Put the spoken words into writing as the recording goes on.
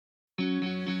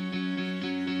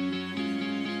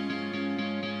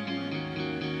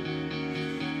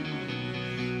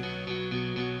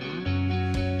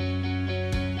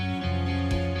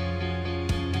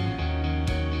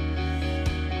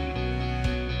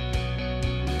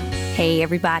Hey,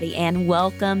 everybody, and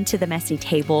welcome to the Messy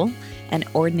Table, an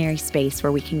ordinary space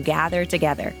where we can gather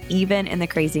together, even in the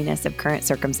craziness of current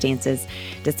circumstances,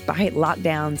 despite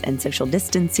lockdowns and social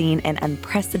distancing and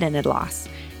unprecedented loss.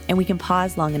 And we can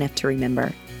pause long enough to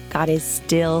remember God is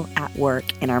still at work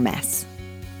in our mess.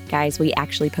 Guys, we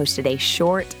actually posted a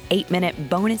short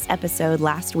 8-minute bonus episode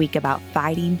last week about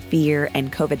fighting fear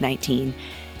and COVID-19.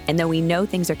 And though we know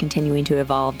things are continuing to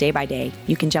evolve day by day,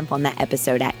 you can jump on that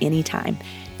episode at any time,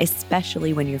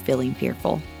 especially when you're feeling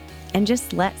fearful. And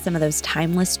just let some of those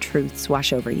timeless truths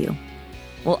wash over you.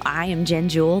 Well, I am Jen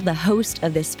Jewell, the host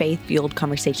of this faith-fueled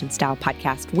conversation-style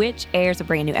podcast, which airs a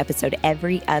brand new episode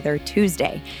every other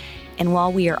Tuesday. And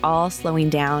while we are all slowing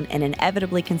down and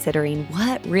inevitably considering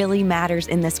what really matters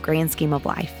in this grand scheme of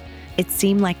life, it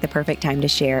seemed like the perfect time to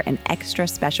share an extra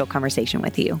special conversation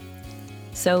with you.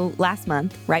 So last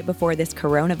month, right before this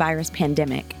coronavirus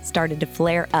pandemic started to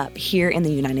flare up here in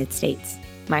the United States,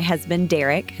 my husband,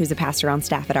 Derek, who's a pastor on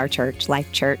staff at our church, Life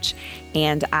Church,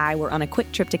 and I were on a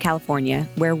quick trip to California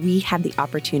where we had the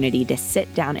opportunity to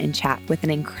sit down and chat with an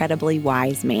incredibly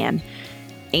wise man.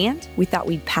 And we thought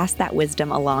we'd pass that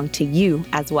wisdom along to you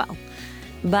as well.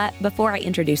 But before I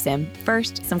introduce him,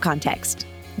 first, some context.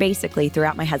 Basically,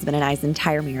 throughout my husband and I's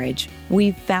entire marriage,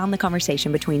 we've found the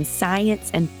conversation between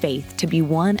science and faith to be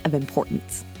one of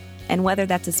importance. And whether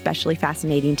that's especially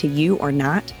fascinating to you or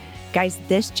not, guys,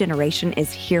 this generation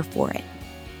is here for it.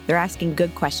 They're asking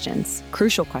good questions,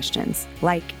 crucial questions,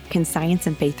 like, can science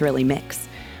and faith really mix?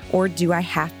 Or do I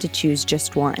have to choose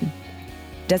just one?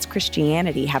 Does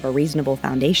Christianity have a reasonable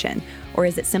foundation, or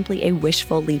is it simply a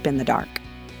wishful leap in the dark?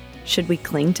 Should we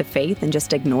cling to faith and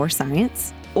just ignore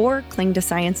science? Or cling to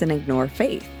science and ignore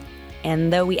faith?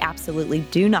 And though we absolutely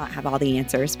do not have all the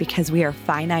answers because we are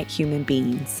finite human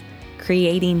beings,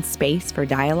 creating space for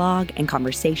dialogue and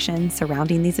conversation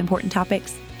surrounding these important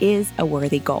topics is a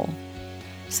worthy goal.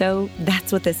 So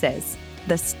that's what this is.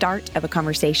 The start of a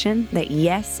conversation that,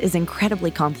 yes, is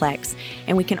incredibly complex,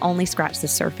 and we can only scratch the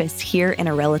surface here in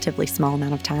a relatively small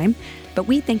amount of time, but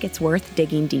we think it's worth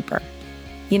digging deeper.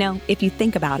 You know, if you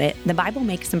think about it, the Bible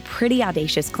makes some pretty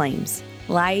audacious claims,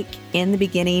 like, in the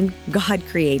beginning, God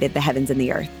created the heavens and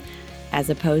the earth, as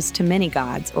opposed to many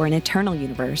gods or an eternal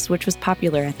universe, which was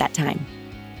popular at that time.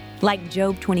 Like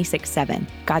Job 26:7,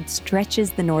 God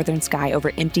stretches the northern sky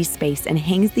over empty space and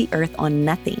hangs the earth on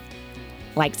nothing.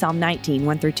 Like Psalm 19,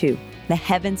 1-2, the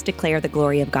heavens declare the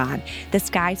glory of God. The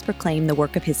skies proclaim the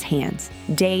work of his hands.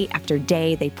 Day after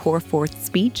day they pour forth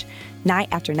speech. Night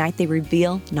after night they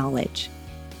reveal knowledge.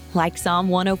 Like Psalm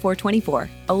 104:24,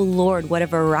 O Lord, what a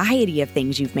variety of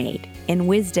things you've made. In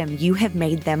wisdom you have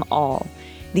made them all.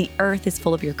 The earth is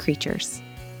full of your creatures.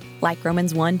 Like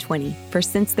Romans 1:20, for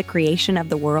since the creation of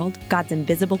the world, God's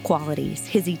invisible qualities,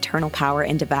 his eternal power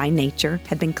and divine nature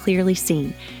have been clearly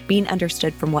seen, being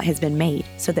understood from what has been made,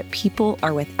 so that people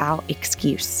are without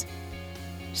excuse.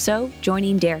 So,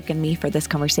 joining Derek and me for this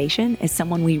conversation is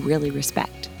someone we really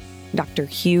respect. Dr.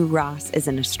 Hugh Ross is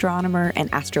an astronomer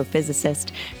and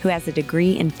astrophysicist who has a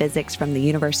degree in physics from the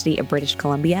University of British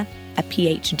Columbia, a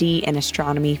PhD in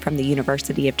astronomy from the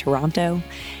University of Toronto,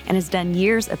 and has done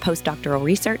years of postdoctoral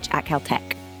research at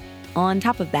Caltech. On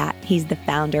top of that, he's the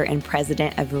founder and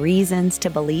president of Reasons to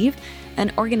Believe,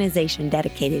 an organization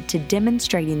dedicated to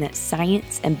demonstrating that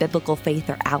science and biblical faith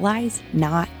are allies,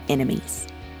 not enemies.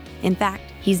 In fact,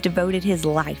 he's devoted his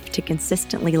life to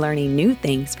consistently learning new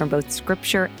things from both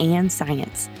scripture and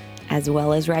science, as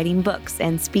well as writing books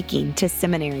and speaking to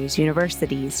seminaries,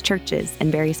 universities, churches,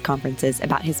 and various conferences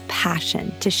about his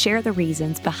passion to share the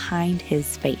reasons behind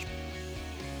his faith.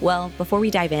 Well, before we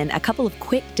dive in, a couple of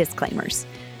quick disclaimers.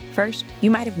 First,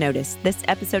 you might have noticed this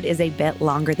episode is a bit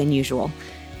longer than usual.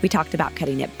 We talked about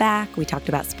cutting it back, we talked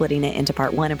about splitting it into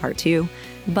part 1 and part 2,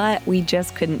 but we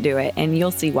just couldn't do it, and you'll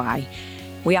see why.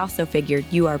 We also figured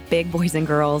you are big boys and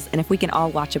girls, and if we can all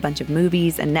watch a bunch of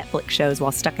movies and Netflix shows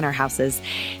while stuck in our houses,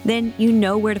 then you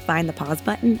know where to find the pause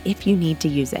button if you need to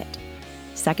use it.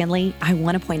 Secondly, I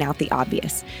want to point out the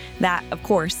obvious, that, of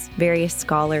course, various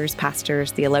scholars,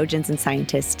 pastors, theologians, and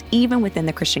scientists, even within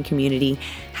the Christian community,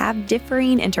 have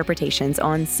differing interpretations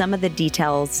on some of the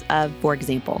details of, for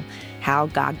example, how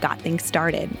God got things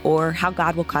started, or how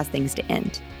God will cause things to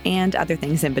end, and other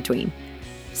things in between.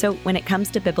 So when it comes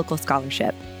to biblical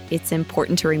scholarship, it's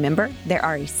important to remember there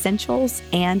are essentials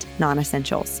and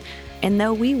non-essentials. And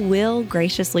though we will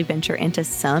graciously venture into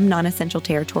some non-essential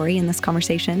territory in this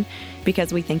conversation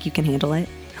because we think you can handle it,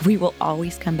 we will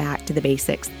always come back to the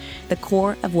basics, the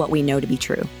core of what we know to be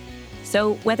true.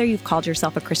 So whether you've called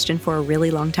yourself a Christian for a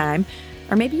really long time,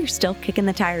 or maybe you're still kicking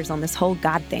the tires on this whole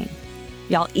God thing,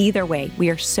 y'all, either way, we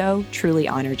are so truly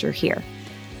honored you're here.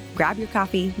 Grab your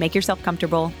coffee, make yourself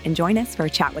comfortable, and join us for a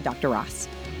chat with Dr. Ross.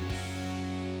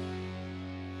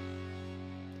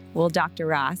 Well, Dr.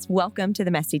 Ross, welcome to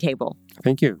the Messy Table.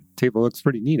 Thank you. Table looks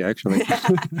pretty neat, actually.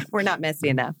 We're not messy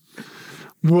enough.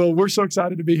 Well, we're so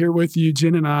excited to be here with you.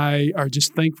 Jen and I are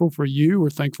just thankful for you.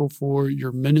 We're thankful for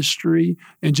your ministry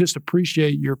and just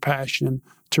appreciate your passion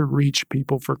to reach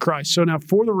people for Christ. So now,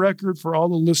 for the record, for all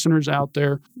the listeners out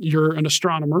there, you're an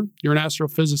astronomer, you're an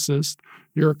astrophysicist,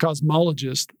 you're a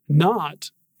cosmologist,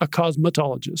 not a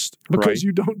cosmetologist, because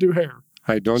you don't do hair.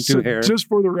 I don't do hair. Just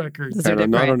for the record. And I'm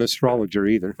not an astrologer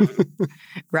either.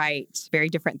 Right. Very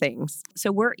different things.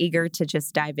 So we're eager to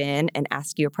just dive in and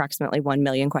ask you approximately 1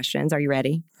 million questions. Are you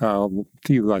ready? A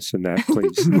few less than that,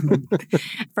 please.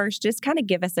 First, just kind of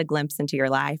give us a glimpse into your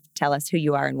life. Tell us who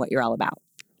you are and what you're all about.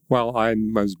 Well, I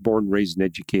was born, raised, and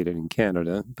educated in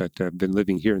Canada, but I've been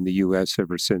living here in the U.S.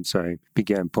 ever since I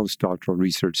began postdoctoral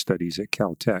research studies at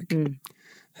Caltech.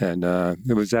 And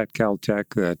it was at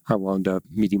Caltech that I wound up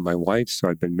meeting my wife. So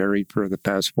I've been married for the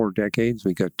past 4 decades.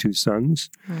 We got 2 sons.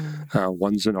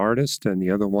 One's an artist, and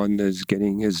the other one is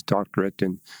getting his doctorate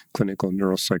in clinical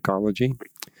neuropsychology.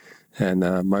 And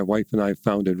my wife and I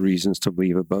founded Reasons to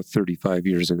Believe about 35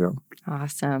 years ago.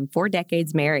 Awesome. 4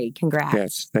 decades married. Congrats.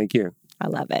 Yes, thank you. I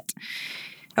love it.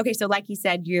 Okay, so like you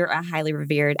said, you're a highly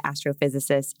revered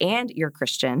astrophysicist and you're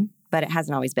Christian, but it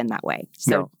hasn't always been that way.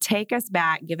 So take us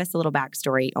back, give us a little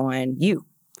backstory on you.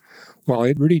 Well,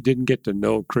 I really didn't get to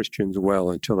know Christians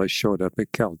well until I showed up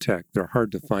at Caltech. They're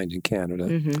hard to find in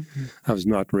Canada. I was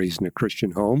not raised in a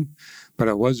Christian home, but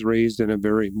I was raised in a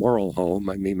very moral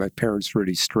home. I mean, my parents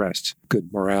really stressed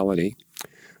good morality,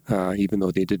 even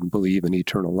though they didn't believe in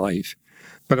eternal life.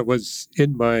 But it was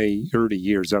in my early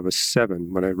years, I was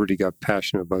 7, when I really got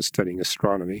passionate about studying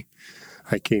astronomy.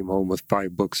 I came home with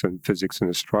 5 books on physics and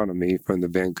astronomy from the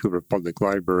Vancouver Public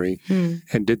Library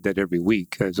and did that every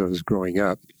week as I was growing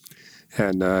up.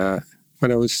 And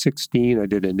when I was 16, I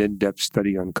did an in-depth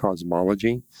study on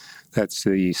cosmology. That's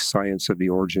the science of the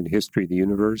origin history of the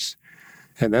universe.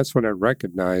 And that's when I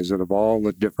recognized that of all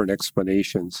the different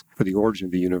explanations for the origin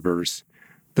of the universe,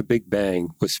 the Big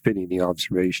Bang was fitting the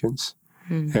observations.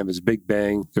 And if it's Big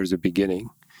Bang, there's a beginning.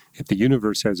 If the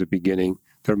universe has a beginning,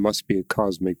 there must be a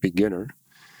cosmic beginner.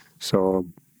 So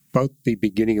about the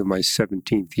beginning of my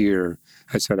 17th year,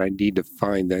 I said, I need to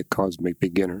find that cosmic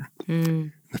beginner.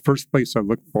 The first place I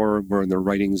looked for were in the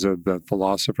writings of the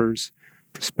philosophers,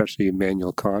 especially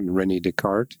Immanuel Kant and René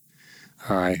Descartes.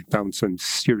 I found some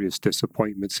serious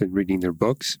disappointments in reading their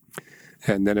books.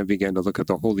 And then I began to look at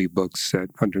the holy books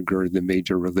that undergird the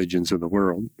major religions of the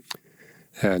world.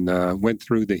 And went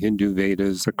through the Hindu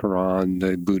Vedas, the Quran,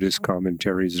 the Buddhist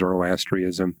commentaries,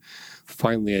 Zoroastrianism.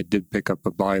 Finally, I did pick up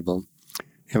a Bible.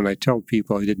 And when I tell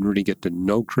people I didn't really get to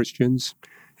know Christians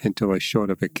until I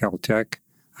showed up at Caltech,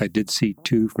 I did see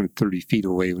 2 from 30 feet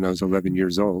away when I was 11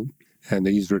 years old. And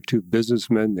these were 2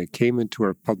 businessmen that came into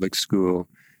our public school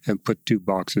and put 2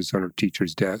 boxes on our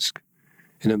teacher's desk.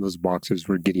 And in those boxes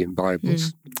were Gideon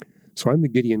Bibles. So I'm a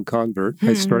Gideon convert.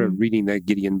 I started reading that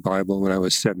Gideon Bible when I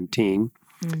was 17.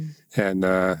 And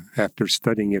after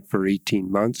studying it for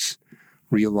 18 months,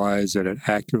 realized that it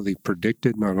accurately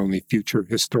predicted not only future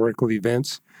historical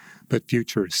events, but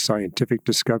future scientific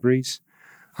discoveries.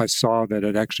 I saw that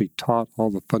it actually taught all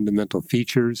the fundamental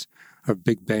features of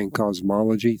Big Bang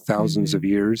cosmology thousands of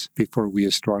years before we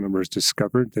astronomers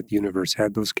discovered that the universe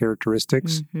had those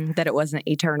characteristics. That it wasn't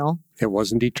eternal. It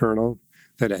wasn't eternal,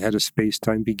 that it had a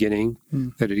space-time beginning,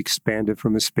 that it expanded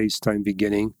from a space-time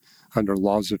beginning under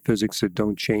laws of physics that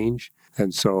don't change.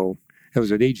 And so it was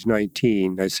at age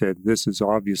 19, I said, this is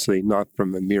obviously not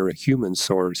from a mere human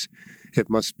source. It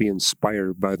must be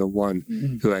inspired by the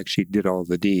one who actually did all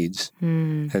the deeds.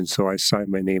 And so I signed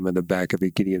my name on the back of a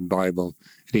Gideon Bible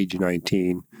at age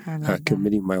 19,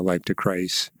 committing my life to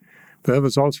Christ. But that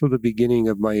was also the beginning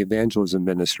of my evangelism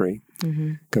ministry,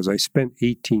 because I spent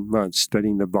 18 months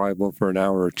studying the Bible for an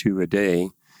hour or 2 a day,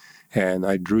 and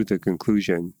I drew the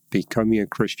conclusion, becoming a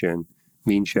Christian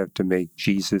means you have to make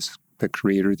Jesus, the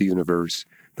creator of the universe,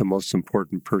 the most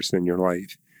important person in your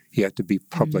life. You have to be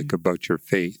public about your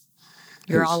faith.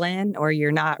 You're all in, or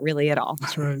you're not really at all.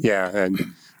 That's right. Yeah, and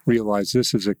realize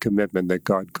this is a commitment that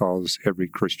God calls every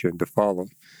Christian to follow.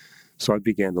 So I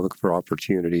began to look for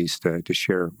opportunities to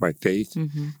share my faith,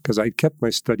 because I kept my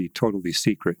study totally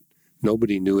secret.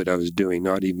 Nobody knew what I was doing,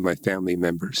 not even my family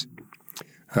members.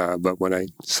 But when I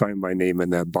signed my name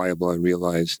in that Bible, I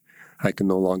realized I can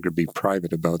no longer be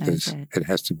private about this. It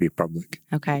has to be public.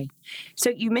 Okay.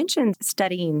 So you mentioned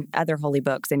studying other holy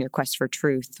books in your quest for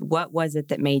truth. What was it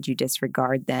that made you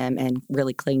disregard them and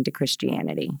really cling to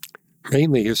Christianity?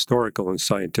 Mainly historical and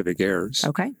scientific errors.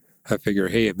 Okay. I figure,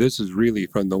 hey, if this is really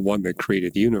from the one that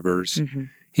created the universe,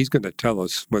 he's going to tell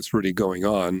us what's really going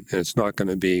on, and it's not going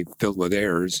to be filled with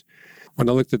errors. When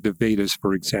I looked at the Vedas,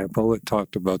 for example, it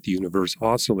talked about the universe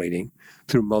oscillating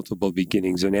through multiple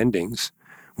beginnings and endings,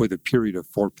 with a period of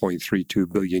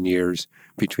 4.32 billion years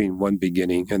between one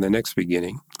beginning and the next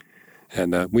beginning.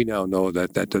 And we now know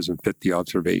that that doesn't fit the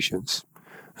observations.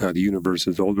 The universe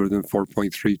is older than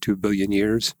 4.32 billion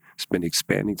years. It's been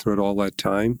expanding throughout all that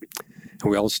time.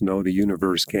 And we also know the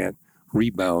universe can't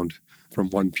rebound from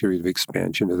one period of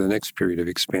expansion to the next period of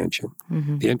expansion.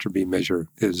 The entropy measure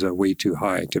is way too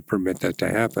high to permit that to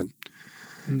happen.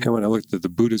 And when I looked at the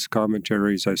Buddhist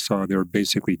commentaries, I saw they were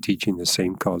basically teaching the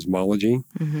same cosmology.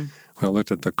 When I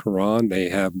looked at the Quran, they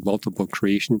have multiple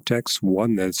creation texts,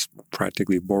 one that's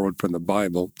practically borrowed from the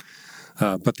Bible,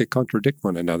 but they contradict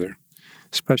one another,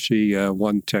 especially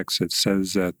one text that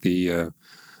says that the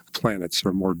planets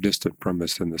are more distant from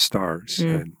us than the stars.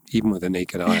 And even with the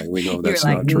naked eye, we know that's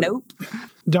You're like, not true. nope.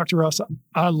 Dr. Ross,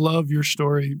 I love your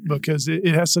story because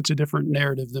it has such a different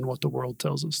narrative than what the world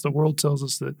tells us. The world tells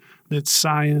us that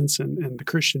science and the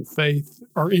Christian faith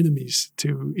are enemies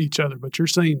to each other, but you're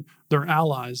saying they're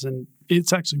allies, and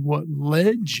it's actually what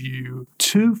led you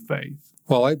to faith.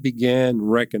 Well, I began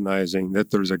recognizing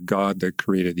that there's a God that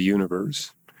created the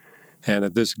universe, and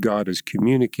if this God is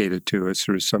communicated to us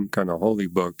through some kind of holy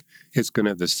book, it's going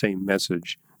to have the same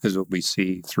message as what we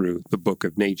see through the book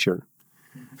of nature.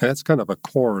 And that's kind of a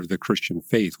core of the Christian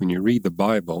faith. When you read the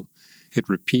Bible, it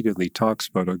repeatedly talks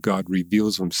about how God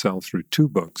reveals himself through two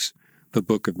books, the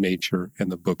book of nature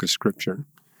and the book of Scripture.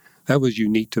 That was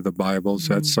unique to the Bible,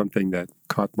 so that's something that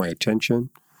caught my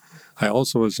attention. I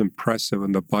also was impressed that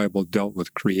when the Bible dealt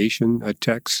with creation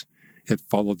texts, it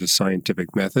followed the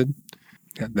scientific method.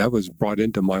 And that was brought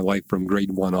into my life from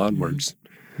grade 1 onwards.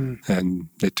 And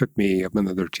it took me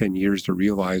another 10 years to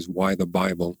realize why the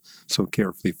Bible so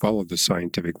carefully followed the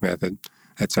scientific method.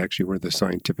 That's actually where the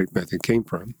scientific method came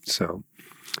from. So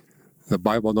the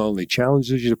Bible not only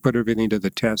challenges you to put everything to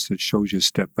the test, it shows you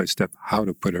step by step how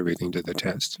to put everything to the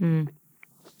test.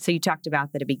 So you talked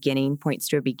about that a beginning points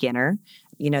to a beginner.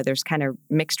 You know, there's kind of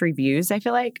mixed reviews, I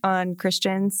feel like, on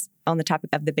Christians on the topic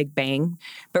of the Big Bang.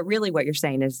 But really what you're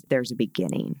saying is there's a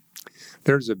beginning.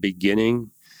 There's a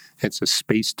beginning. It's a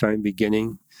space-time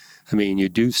beginning. I mean, you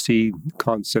do see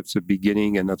concepts of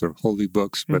beginning in other holy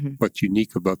books, but what's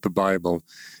unique about the Bible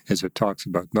is it talks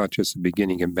about not just the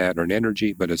beginning in matter and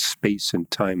energy, but of space and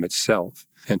time itself,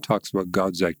 and talks about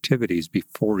God's activities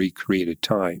before he created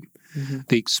time.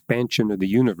 The expansion of the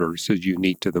universe is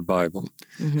unique to the Bible.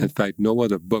 In fact, no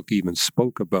other book even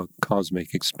spoke about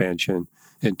cosmic expansion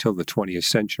until the 20th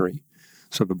century.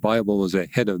 So the Bible was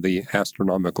ahead of the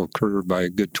astronomical curve by a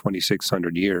good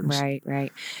 2,600 years. Right.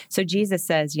 So Jesus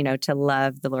says, you know, to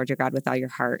love the Lord your God with all your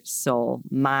heart, soul,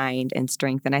 mind, and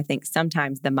strength. And I think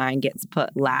sometimes the mind gets put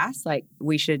last, like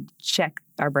we should check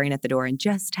our brain at the door and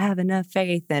just have enough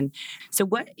faith. And so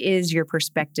what is your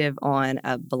perspective on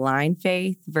a blind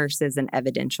faith versus an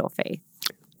evidential faith?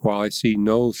 Well, I see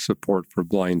no support for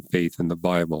blind faith in the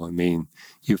Bible. I mean,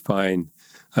 you find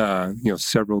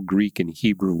several Greek and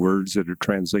Hebrew words that are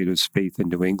translated as faith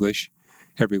into English.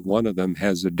 Every one of them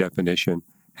has a definition,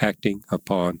 acting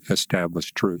upon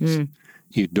established truths.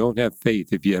 You don't have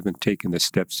faith if you haven't taken the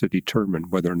steps to determine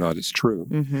whether or not it's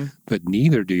true. But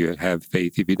neither do you have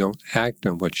faith if you don't act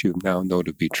on what you now know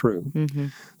to be true.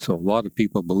 So a lot of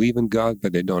people believe in God,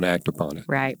 but they don't act upon it.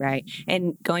 Right.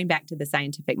 And going back to the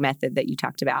scientific method that you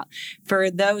talked about,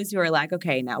 for those who are like,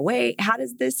 okay, now wait, how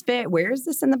does this fit? Where is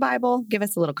this in the Bible? Give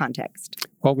us a little context.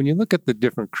 Well, when you look at the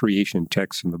different creation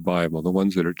texts in the Bible, the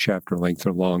ones that are chapter length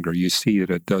or longer, you see that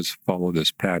it does follow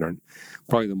this pattern.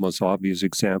 Probably the most obvious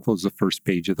example is the first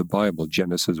page of the Bible,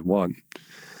 Genesis 1.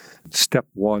 Step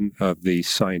 1 of the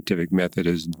scientific method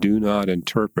is do not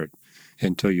interpret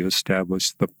until you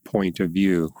establish the point of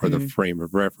view or the frame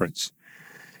of reference.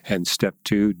 And step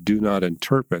 2, do not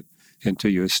interpret until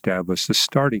you establish the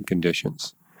starting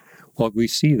conditions. Well, we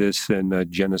see this in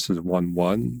Genesis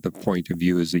 1:1. The point of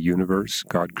view is the universe.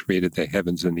 God created the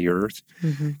heavens and the earth.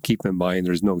 Keep in mind,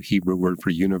 there's no Hebrew word for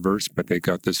universe, but they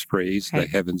got this phrase, the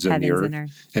heavens and the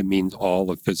earth. It means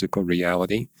all of physical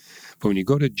reality. But when you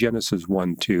go to Genesis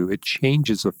 1:2, it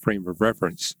changes the frame of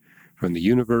reference from the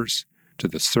universe to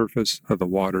the surface of the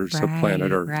waters of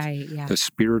planet Earth. The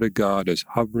Spirit of God is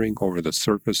hovering over the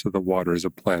surface of the waters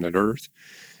of planet Earth.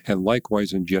 And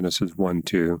likewise in Genesis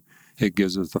 1:2, it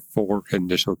gives us the 4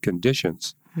 initial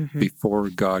conditions before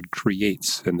God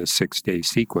creates in the 6-day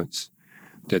sequence.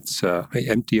 That's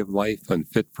empty of life,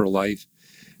 unfit for life.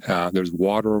 There's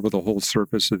water over the whole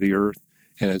surface of the earth,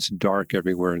 and it's dark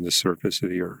everywhere in the surface of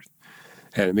the earth.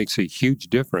 And it makes a huge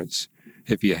difference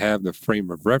if you have the frame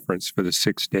of reference for the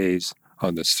 6 days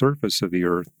on the surface of the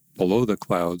earth, below the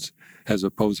clouds, as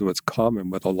opposed to what's common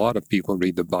with a lot of people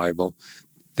read the Bible.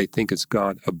 They think it's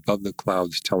God above the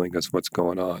clouds telling us what's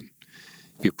going on.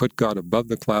 If you put God above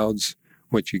the clouds,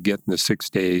 what you get in the 6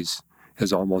 days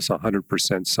is almost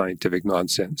 100% scientific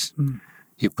nonsense.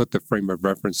 You put the frame of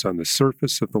reference on the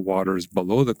surface of the waters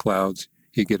below the clouds,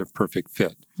 you get a perfect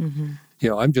fit.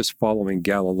 I'm just following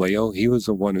Galileo. He was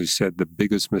the one who said the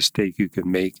biggest mistake you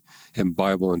can make in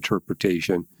Bible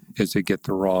interpretation is to get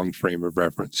the wrong frame of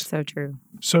reference. So true.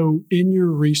 So in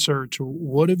your research,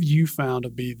 what have you found to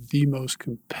be the most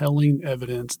compelling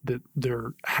evidence that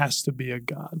there has to be a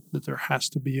God, that there has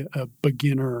to be a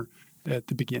beginner at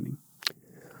the beginning?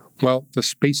 Well, the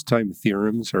space-time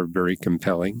theorems are very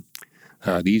compelling.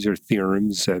 These are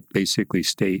theorems that basically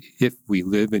state if we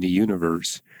live in a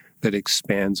universe that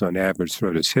expands on average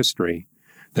throughout its history,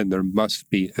 then there must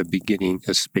be a beginning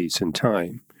of space and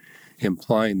time,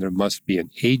 implying there must be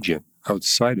an agent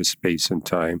outside of space and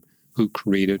time who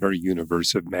created our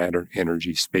universe of matter,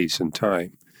 energy, space, and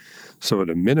time. So at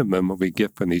a minimum, what we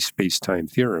get from these space-time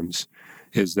theorems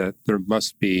is that there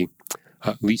must be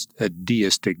at least a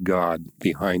deistic God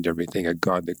behind everything, a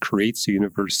God that creates the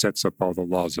universe, sets up all the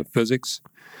laws of physics.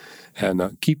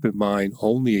 And keep in mind,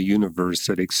 only a universe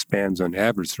that expands on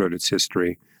average throughout its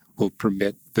history will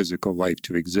permit physical life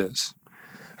to exist.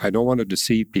 I don't want to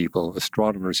deceive people.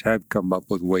 Astronomers have come up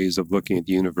with ways of looking at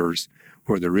the universe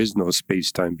where there is no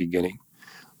space-time beginning.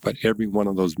 But every one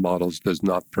of those models does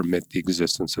not permit the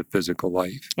existence of physical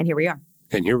life. And here we are.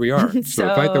 And here we are. So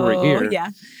the fact that we're here yeah.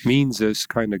 means this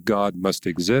kind of God must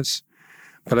exist.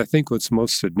 But I think what's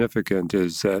most significant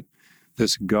is that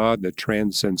this God that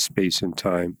transcends space and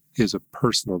time is a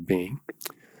personal being.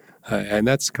 And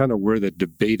that's kind of where the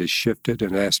debate has shifted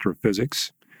in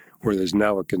astrophysics, where there's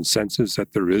now a consensus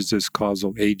that there is this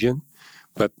causal agent,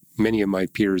 but many of my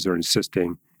peers are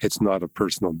insisting it's not a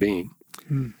personal being.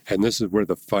 And this is where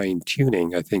the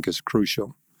fine-tuning, I think, is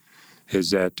crucial,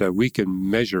 is that we can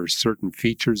measure certain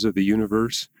features of the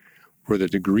universe where the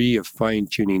degree of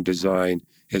fine-tuning design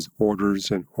is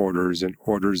orders and orders and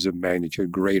orders of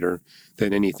magnitude greater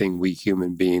than anything we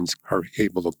human beings are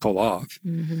able to pull off.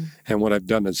 And what I've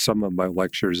done in some of my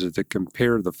lectures is to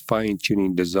compare the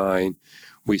fine-tuning design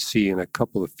we see in a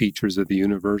couple of features of the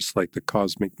universe, like the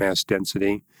cosmic mass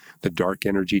density, the dark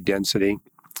energy density,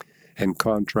 and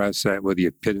contrast that with the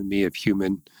epitome of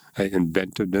human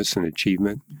inventiveness and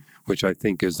achievement, which I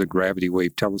think is the gravity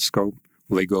wave telescope,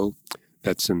 LIGO,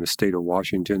 that's in the state of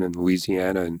Washington and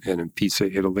Louisiana and in Pisa,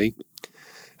 Italy.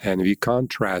 And if you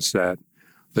contrast that,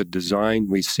 the design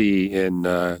we see in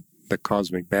the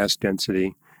cosmic mass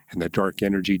density and the dark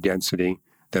energy density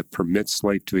that permits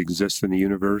life to exist in the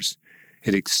universe,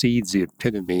 it exceeds the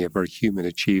epitome of our human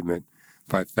achievement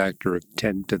by a factor of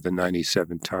 10 to the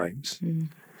 97 times,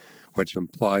 which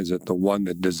implies that the one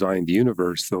that designed the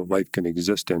universe, though life can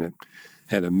exist in it,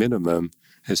 at a minimum,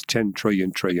 is 10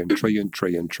 trillion times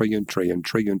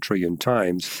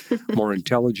more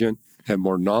intelligent and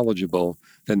more knowledgeable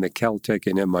than the Caltech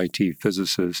and MIT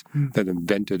physicists that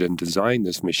invented and designed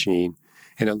this machine,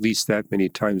 and at least that many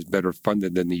times better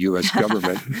funded than the U.S.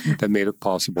 government that made it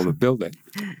possible to build it.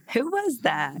 Who was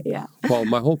that? Yeah. Well,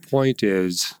 my whole point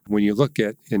is when you look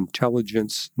at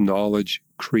intelligence, knowledge,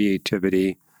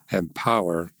 creativity, and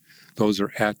power, those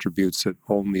are attributes that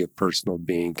only a personal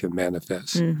being can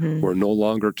manifest. We're no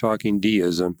longer talking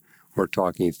deism, we're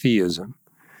talking theism.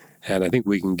 And I think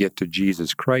we can get to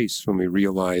Jesus Christ when we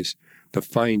realize the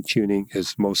fine-tuning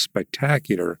is most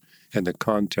spectacular in the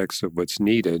context of what's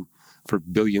needed for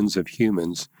billions of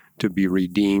humans to be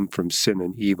redeemed from sin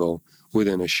and evil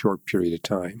within a short period of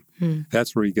time.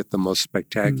 That's where you get the most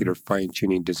spectacular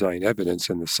fine-tuning design evidence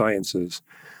in the sciences,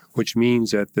 which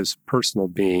means that this personal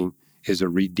being is a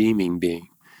redeeming being.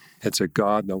 It's a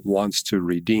God that wants to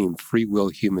redeem free will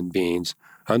human beings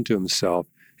unto himself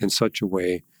in such a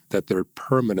way that they're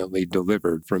permanently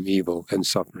delivered from evil and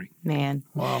suffering. Man,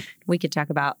 Wow. We could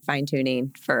talk about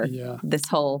fine-tuning for this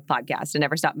whole podcast and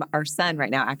never stop. Our son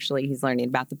right now, actually, he's learning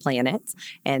about the planets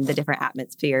and the different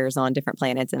atmospheres on different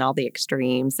planets and all the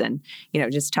extremes. And,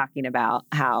 just talking about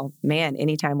how, man,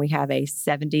 anytime we have a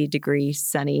 70-degree,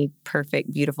 sunny,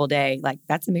 perfect, beautiful day, like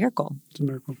that's a miracle. It's a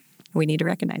miracle. We need to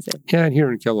recognize it. Yeah, and here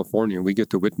in California, we get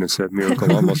to witness that miracle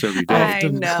almost every day. I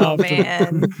know,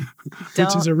 man.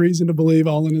 Which is a reason to believe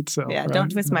all in itself. Yeah, right?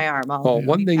 don't twist my arm. Well,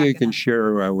 one thing you can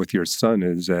share with your son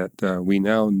is that we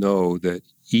now know that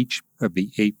each of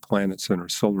the 8 planets in our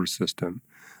solar system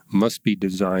must be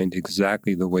designed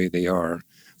exactly the way they are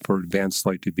for advanced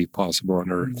life to be possible on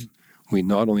Earth. we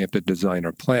not only have to design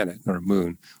our planet, our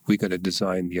moon, we got to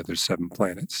design the other 7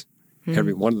 planets.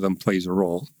 Every one of them plays a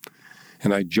role.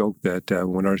 And I joke that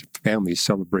when our family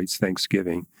celebrates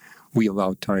Thanksgiving, we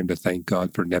allow time to thank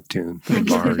God for Neptune and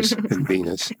Mars and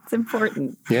Venus. It's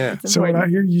important. Yeah. It's So important. what I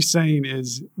hear you saying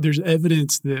is there's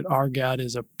evidence that our God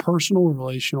is a personal,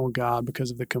 relational God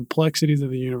because of the complexities of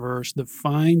the universe, the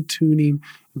fine-tuning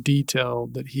detail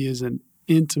that he is an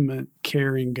intimate,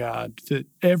 caring God, that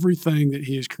everything that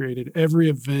he has created, every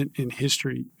event in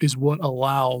history is what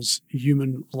allows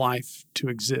human life to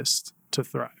exist, to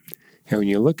thrive. And when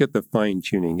you look at the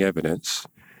fine-tuning evidence,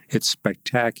 it's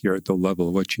spectacular at the level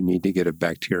of what you need to get a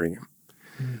bacterium.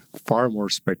 Far more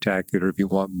spectacular if you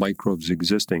want microbes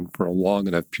existing for a long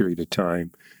enough period of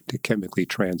time to chemically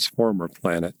transform our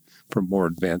planet for more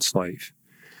advanced life.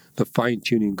 The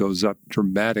fine-tuning goes up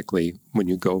dramatically when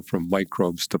you go from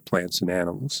microbes to plants and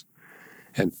animals,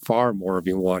 and far more if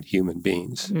you want human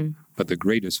beings. But the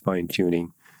greatest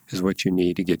fine-tuning is what you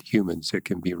need to get humans that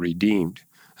can be redeemed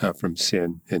from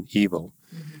sin and evil.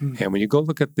 And when you go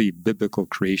look at the biblical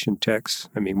creation texts,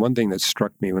 I mean, one thing that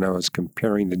struck me when I was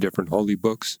comparing the different holy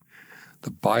books,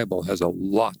 the Bible has a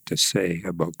lot to say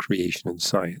about creation and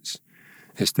science.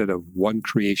 Instead of one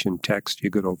creation text, you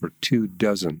get over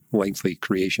 24 lengthy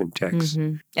creation texts.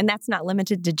 And that's not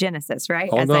limited to Genesis, right?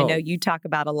 Oh, As no. I know you talk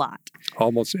about a lot.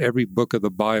 Almost every book of the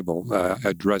Bible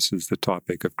addresses the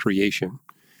topic of creation.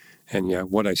 And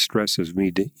what I stress is we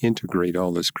need to integrate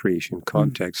all this creation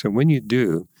context. And when you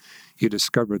do, you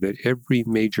discover that every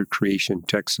major creation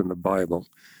text in the Bible,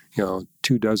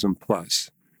 24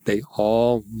 plus, they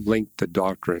all link the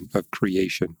doctrine of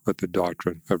creation with the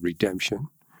doctrine of redemption.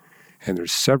 And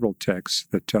there's several texts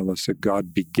that tell us that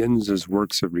God begins his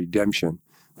works of redemption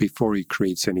before he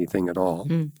creates anything at all,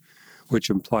 which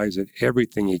implies that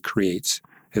everything he creates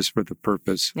is for the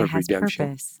purpose of redemption.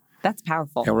 Purpose. That's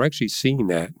powerful. And we're actually seeing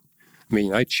that. I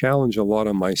mean, I challenge a lot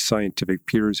of my scientific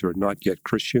peers who are not yet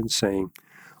Christians saying,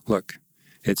 look,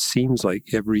 it seems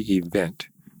like every event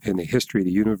in the history of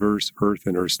the universe, Earth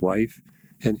and Earth's life,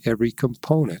 and every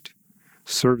component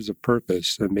serves a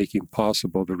purpose of making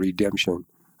possible the redemption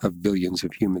of billions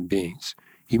of human beings.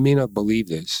 You may not believe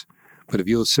this, but if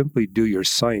you'll simply do your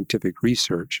scientific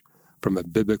research from a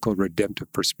biblical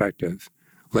redemptive perspective,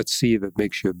 let's see if it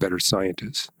makes you a better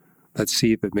scientist. Let's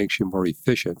see if it makes you more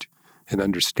efficient in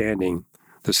understanding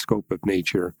the scope of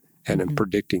nature and in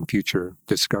predicting future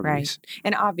discoveries. Right.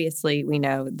 And obviously, we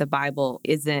know the Bible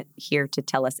isn't here to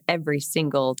tell us every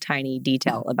single tiny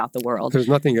detail about the world. There's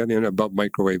nothing in it about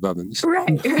microwave ovens.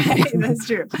 Right. That's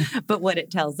true. But what it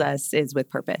tells us is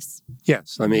with purpose.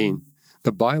 Yes. I mean,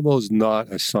 the Bible is not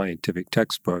a scientific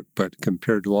textbook, but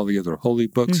compared to all the other holy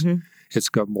books, it's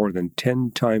got more than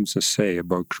 10 times to say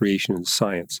about creation and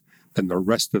science than the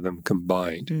rest of them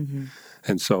combined.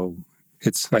 And so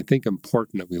it's, I think,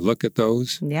 important that we look at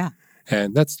those. Yeah.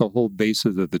 And that's the whole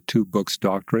basis of the 2 books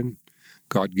doctrine.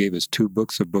 God gave us 2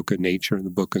 books, a book of nature and the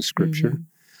book of scripture.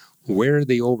 Where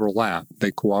they overlap,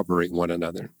 they corroborate one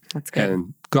another. That's good.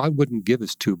 And God wouldn't give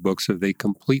us 2 books if they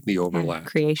completely overlap.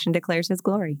 Creation declares his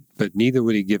glory. But neither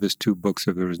would he give us 2 books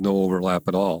if there was no overlap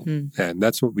at all. And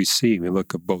that's what we see when we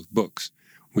look at both books.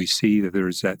 We see that there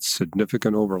is that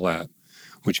significant overlap,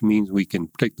 which means we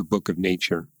can take the book of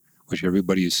nature, which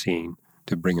everybody has seen,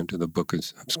 to bring them to the book of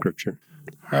Scripture.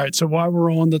 All right. So while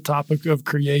we're on the topic of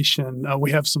creation,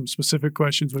 we have some specific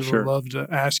questions we would love to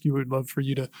ask you. We'd love for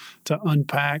you to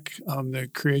unpack the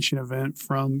creation event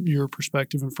from your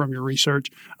perspective and from your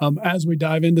research. As we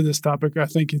dive into this topic, I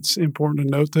think it's important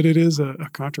to note that it is a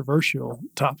controversial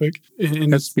topic.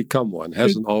 And it's become one.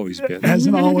 Hasn't always been.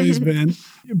 Hasn't always been.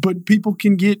 But people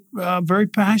can get very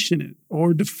passionate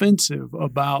or defensive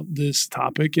about this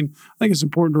topic. And I think it's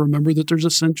important to remember that there's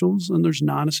essentials and there's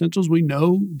non-essentials. We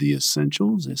know the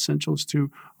essentials to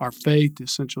our faith, the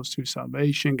essentials to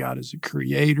salvation. God is the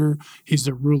creator. He's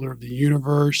the ruler of the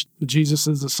universe. Jesus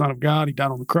is the Son of God. He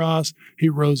died on the cross. He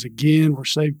rose again. We're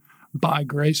saved by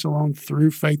grace alone,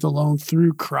 through faith alone,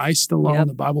 through Christ alone. Yep.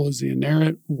 The Bible is the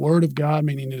inerrant word of God,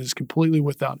 meaning it is completely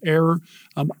without error.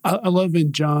 I love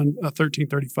in John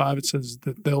 13:35, it says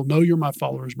that they'll know you're my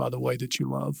followers by the way that you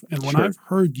love. And when I've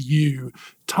heard you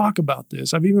talk about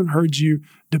this, I've even heard you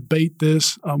debate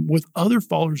this with other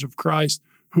followers of Christ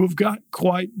who have got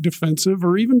quite defensive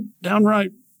or even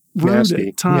downright rude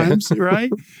at times,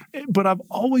 right? But I've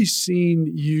always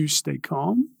seen you stay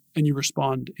calm and you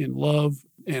respond in love.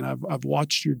 And I've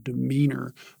watched your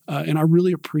demeanor, and I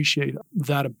really appreciate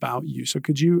that about you. So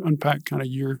could you unpack kind of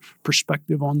your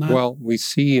perspective on that? Well, we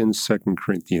see in 2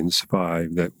 Corinthians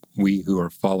 5 that we who are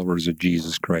followers of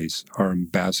Jesus Christ are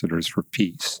ambassadors for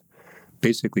peace.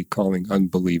 basically calling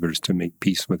unbelievers to make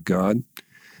peace with God.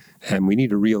 And we need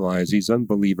to realize these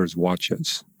unbelievers watch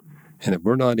us. And if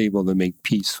we're not able to make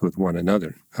peace with one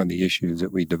another on the issues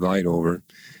that we divide over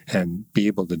and be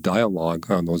able to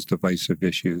dialogue on those divisive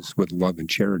issues with love and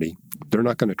charity, they're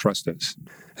not going to trust us.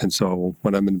 And so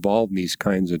when I'm involved in these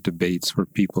kinds of debates where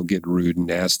people get rude and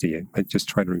nasty, I just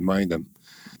try to remind them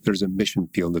there's a mission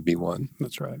field to be won.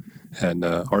 That's right. And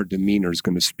our demeanor is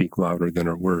going to speak louder than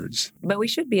our words. But we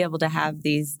should be able to have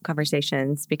these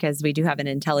conversations because we do have an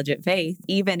intelligent faith,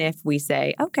 even if we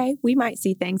say, okay, we might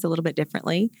see things a little bit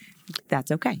differently.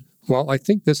 That's okay. Well, I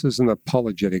think this is an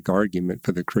apologetic argument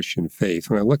for the Christian faith.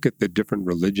 When I look at the different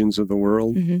religions of the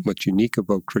world, what's unique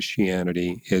about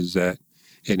Christianity is that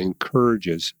it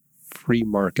encourages free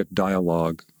market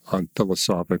dialogue on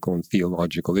philosophical and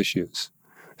theological issues.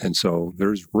 And so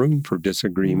there's room for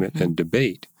disagreement and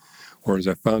debate. Whereas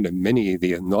I found in many of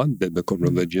the non-biblical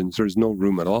religions, there's no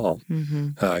room at all.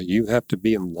 You have to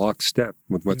be in lockstep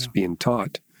with what's being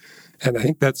taught. And I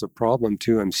think that's a problem,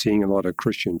 too. I'm seeing a lot of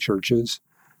Christian churches,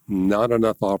 not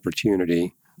enough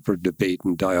opportunity for debate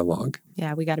and dialogue.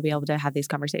 Yeah, we got to be able to have these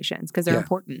conversations because they're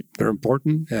important. They're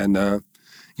important. And,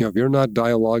 if you're not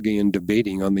dialoguing and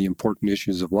debating on the important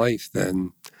issues of life,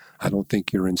 then I don't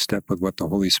think you're in step with what the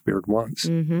Holy Spirit wants.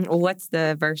 Well, what's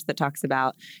the verse that talks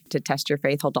about to test your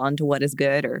faith, hold on to what is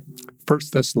good? Or 1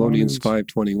 Thessalonians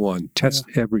 5:21, test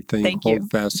everything,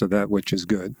 hold fast to that which is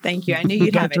good. Thank you. I knew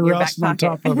you'd have it in your back pocket.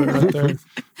 on top of it right there.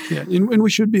 And we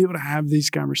should be able to have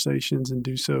these conversations and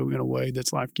do so in a way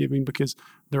that's life-giving because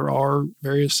there are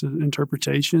various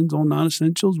interpretations on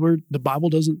non-essentials where the Bible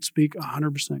doesn't speak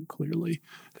 100% clearly.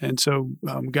 And so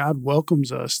God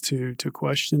welcomes us to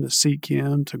question, to seek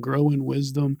Him, to grow in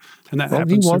wisdom. And that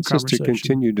happens He wants through us to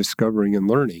continue discovering and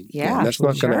learning. Yeah, and that's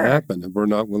not going to happen if we're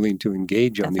not willing to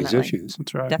engage on these issues.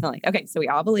 That's right. Definitely. Okay, so we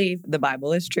all believe the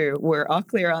Bible is true. We're all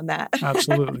clear on that.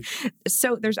 Absolutely.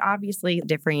 So there's obviously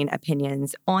differing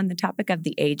opinions on the topic of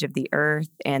the age of the earth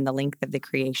and the length of the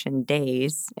creation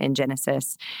days in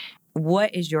Genesis.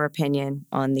 What is your opinion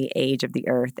on the age of the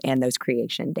earth and those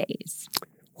creation days?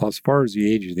 Well, as far as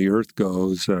the age of the earth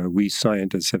goes, we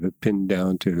scientists have it pinned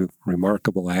down to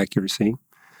remarkable accuracy,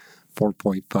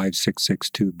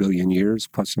 4.5662 billion years,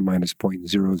 plus or minus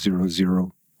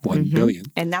 0.0001 billion.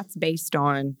 And that's based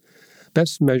on?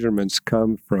 Best measurements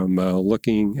come from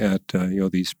looking at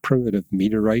these primitive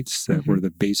meteorites that were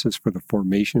the basis for the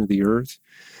formation of the Earth,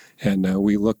 and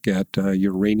we look at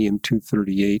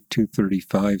uranium-238,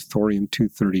 235,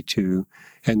 thorium-232,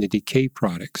 and the decay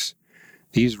products.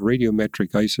 These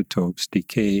radiometric isotopes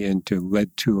decay into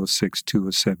lead-206,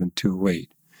 207,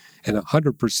 208, and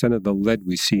 100% of the lead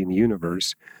we see in the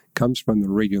universe comes from the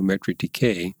radiometric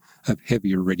decay of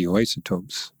heavier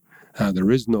radioisotopes. There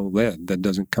is no lead that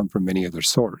doesn't come from any other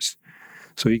source.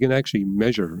 So you can actually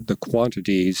measure the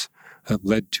quantities of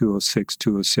lead-206,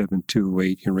 207,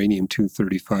 208,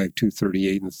 uranium-235,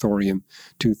 238, and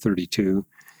thorium-232.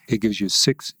 It gives you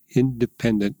 6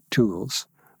 independent tools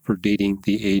for dating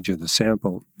the age of the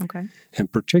sample. Okay.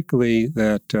 And particularly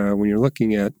that when you're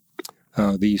looking at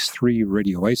these 3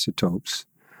 radioisotopes,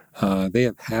 they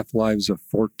have half-lives of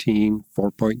 14,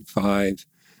 4.5,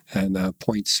 and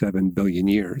 0.7 billion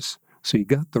years. So you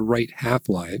got the right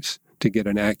half-lives to get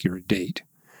an accurate date.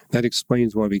 That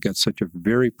explains why we got such a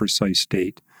very precise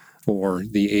date for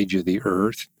the age of the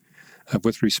Earth.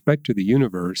 With respect to the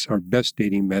universe, our best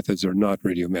dating methods are not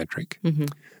radiometric.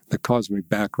 The cosmic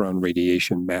background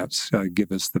radiation maps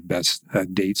give us the best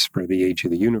dates for the age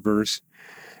of the universe,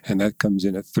 and that comes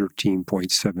in at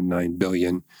 13.79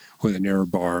 billion with an error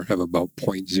bar of about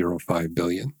 0.05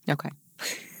 billion. Okay.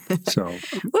 So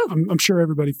I'm sure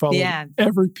everybody followed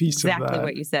every piece of that. Exactly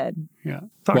what you said. Yeah.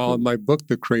 Well, in my book,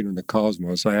 The Creator and the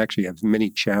Cosmos, I actually have many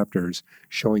chapters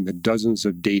showing the dozens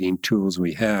of dating tools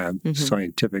we have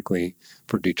scientifically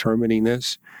for determining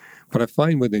this. But I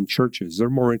find within churches, they're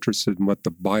more interested in what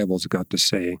the Bible's got to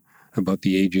say about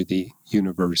the age of the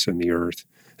universe and the earth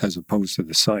as opposed to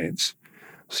the science.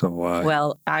 So,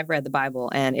 well, I've read the Bible,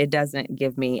 and it doesn't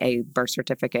give me a birth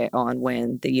certificate on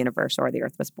when the universe or the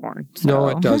earth was born. So. No,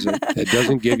 it doesn't. It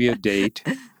doesn't give you a date,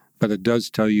 but it does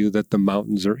tell you that the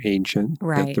mountains are ancient,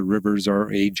 that the rivers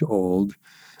are age-old.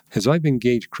 As I've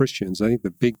engaged Christians, I think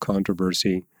the big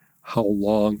controversy, how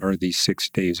long are these 6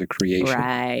 days of creation?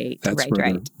 That's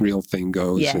where the real thing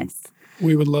goes. Yes. And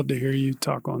we would love to hear you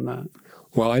talk on that.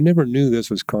 Well, I never knew this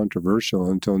was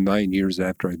controversial until 9 years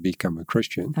after I'd become a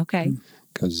Christian. Okay.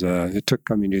 Because it took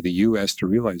coming to the U.S. to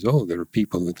realize, there are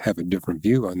people that have a different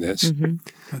view on this.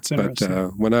 That's interesting.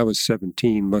 But when I was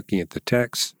 17 looking at the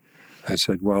text, I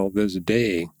said, well, there's a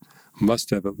day must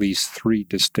have at least 3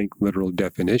 distinct literal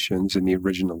definitions in the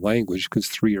original language, because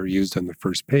 3 are used on the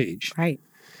first page. Right.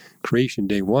 Creation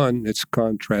day 1, it's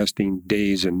contrasting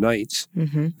days and nights.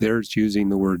 There it's using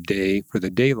the word day for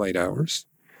the daylight hours.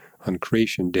 On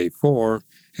creation day 4,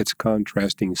 it's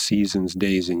contrasting seasons,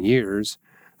 days, and years.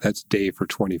 That's day for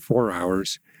 24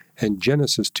 hours. And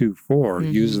Genesis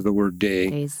 2:4 uses the word day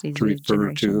Days, to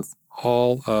refer to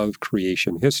all of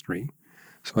creation history.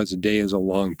 So as a day is a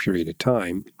long period of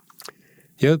time.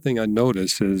 The other thing I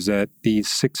notice is that these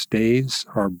 6 days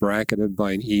are bracketed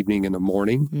by an evening and a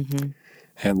morning.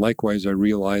 And likewise, I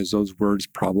realize those words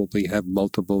probably have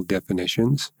multiple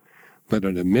definitions. But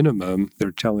at a minimum,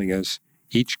 they're telling us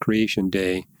each creation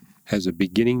day has a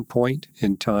beginning point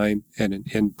in time and an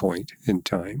end point in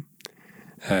time.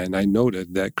 And I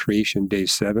noted that creation day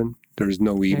 7, there's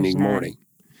no evening, morning.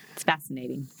 It's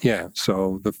fascinating. Yeah,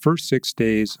 so the first 6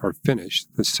 days are finished.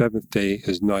 The 7th day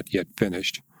is not yet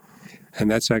finished. And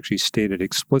that's actually stated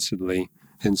explicitly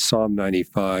in Psalm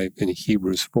 95 and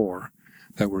Hebrews 4,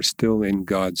 that we're still in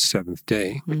God's 7th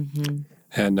day.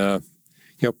 And,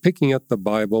 picking up the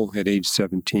Bible at age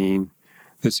 17,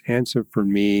 this answered for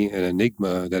me an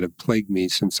enigma that had plagued me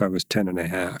since I was 10 and a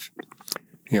half.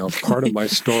 Part of my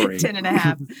story. 10 and a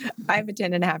half. I have a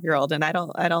 10 and a half year old, and I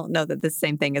don't know that this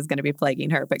same thing is going to be plaguing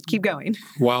her, but keep going.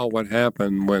 Well, what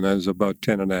happened when I was about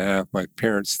 10 and a half, my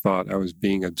parents thought I was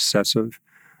being obsessive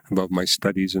about my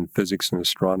studies in physics and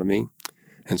astronomy.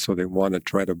 And so they wanted to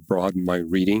try to broaden my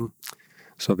reading.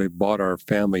 So they bought our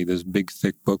family this big,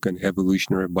 thick book on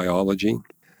evolutionary biology.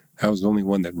 I was the only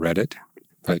one that read it.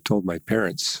 But I told my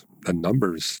parents, the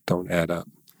numbers don't add up.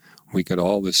 We got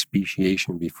all this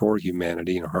speciation before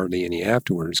humanity and hardly any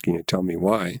afterwards. Can you tell me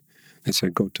why? They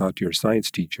said, go talk to your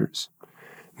science teachers.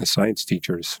 And the science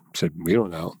teachers said, we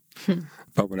don't know.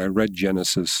 But when I read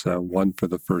Genesis 1 for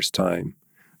the first time,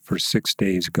 for 6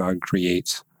 days God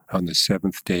creates. On the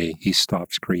 7th day, he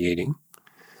stops creating.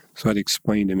 So that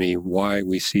explained to me why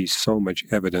we see so much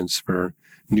evidence for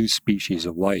new species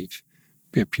of life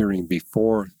appearing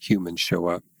before humans show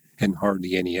up and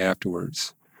hardly any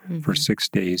afterwards. For 6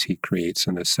 days he creates,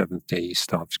 and the 7th day he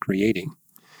stops creating.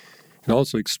 It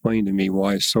also explained to me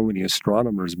why so many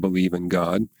astronomers believe in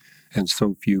God and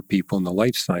so few people in the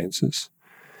life sciences.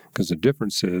 Because the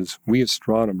difference is we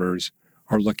astronomers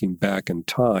are looking back in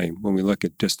time when we look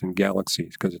at distant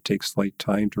galaxies, because it takes light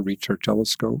time to reach our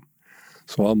telescope.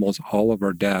 So almost all of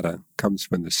our data comes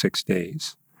from the 6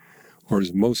 days.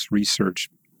 Whereas most research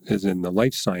is in the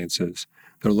life sciences,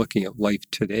 they're looking at life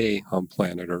today on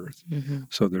planet Earth.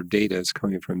 So their data is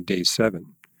coming from day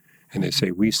 7. And they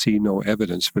say, we see no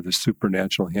evidence for the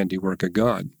supernatural handiwork of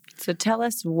God. So tell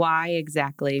us why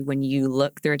exactly, when you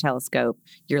look through a telescope,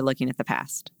 you're looking at the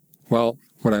past. Well,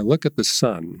 when I look at the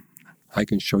sun, I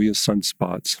can show you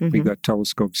sunspots. We've got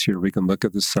telescopes here. We can look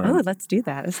at the sun. Oh, let's do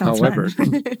that. That sounds However,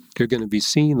 fun. you're going to be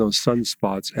seeing those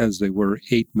sunspots as they were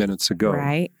 8 minutes ago.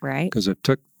 Right. Because it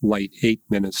took light 8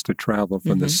 minutes to travel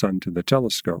from the sun to the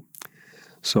telescope.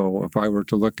 So if I were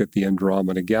to look at the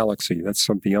Andromeda Galaxy, that's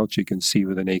something else you can see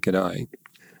with the naked eye.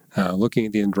 Looking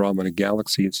at the Andromeda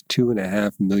Galaxy, it's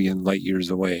 2.5 million light years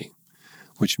away,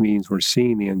 which means we're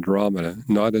seeing the Andromeda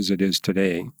not as it is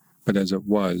today, but as it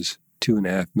was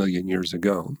 2.5 million years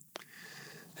ago.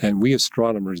 And we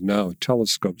astronomers now have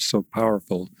telescopes so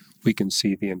powerful, we can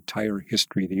see the entire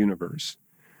history of the universe.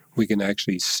 We can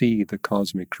actually see the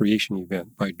cosmic creation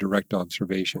event by direct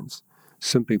observations,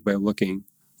 simply by looking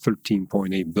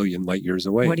 13.8 billion light years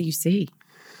away. What do you see?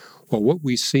 Well, what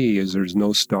we see is there's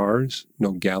no stars,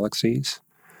 no galaxies.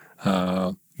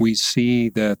 We see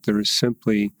that there is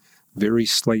simply very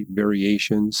slight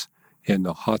variations in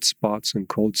the hot spots and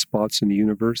cold spots in the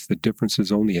universe. The difference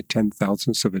is only a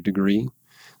 10,000th of a degree.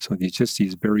 So there's just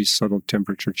these very subtle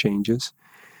temperature changes.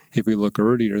 If we look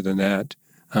earlier than that,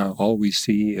 all we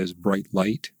see is bright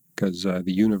light, because the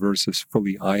universe is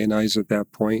fully ionized at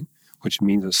that point, which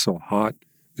means it's so hot.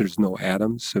 There's no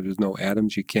atoms. So there's no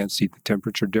atoms. You can't see the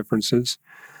temperature differences.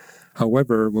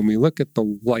 However, when we look at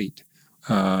the light,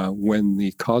 when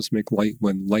the cosmic light,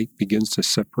 when light begins to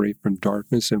separate from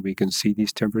darkness and we can see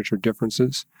these temperature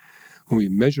differences, when we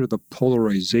measure the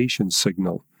polarization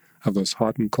signal of those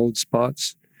hot and cold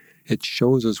spots, it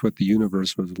shows us what the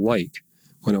universe was like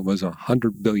when it was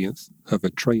 100 billionth of a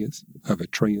trillionth of a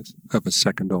trillionth of a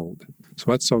second old. So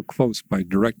that's so close by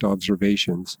direct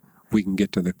observations we can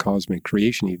get to the cosmic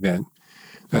creation event.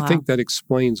 Wow. I think that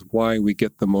explains why we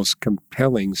get the most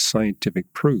compelling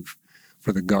scientific proof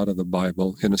for the God of the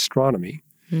Bible in astronomy,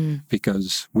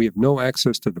 because we have no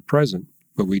access to the present,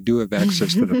 but we do have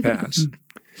access to the past.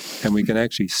 And we can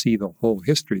actually see the whole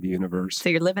history of the universe. So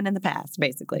you're living in the past,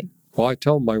 basically. Well, I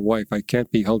tell my wife I can't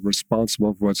be held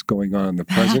responsible for what's going on in the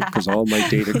present because all my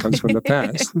data comes from the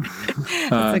past.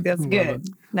 That's good.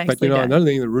 Nicely But, done. another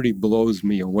thing that really blows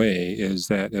me away is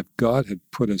that if God had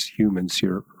put us humans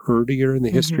here earlier in the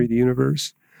history of the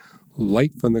universe,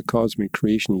 light from the cosmic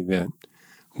creation event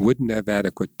wouldn't have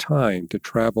adequate time to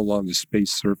travel along the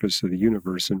space surface of the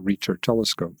universe and reach our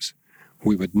telescopes.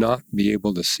 We would not be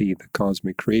able to see the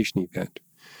cosmic creation event.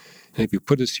 And if you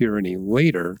put us here any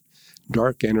later,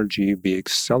 dark energy would be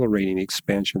accelerating the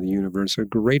expansion of the universe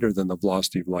at greater than the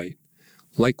velocity of light.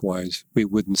 Likewise, we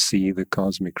wouldn't see the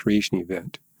cosmic creation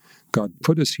event. God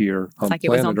put us here on like planet it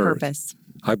was on Earth. purpose.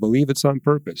 I believe it's on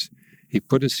purpose. He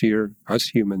put us here, us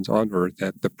humans, on Earth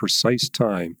at the precise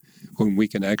time when we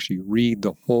can actually read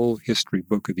the whole history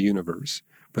book of the universe,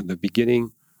 from the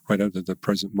beginning right up to the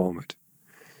present moment.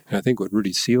 And I think what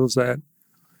really seals that,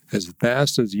 as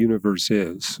vast as the universe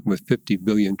is, with 50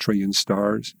 billion trillion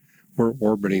stars, we're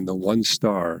orbiting the one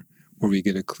star where we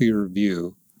get a clearer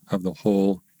view of the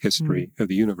whole history of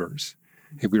the universe.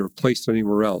 If we were placed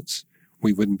anywhere else,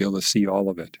 we wouldn't be able to see all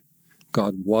of it.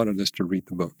 God wanted us to read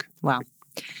the book. Wow.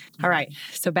 All right.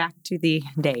 So back to the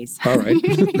days. All right.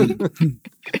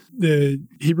 The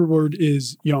Hebrew word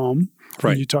is yom.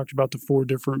 Right. And you talked about the 4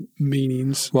 different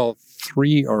meanings. Well,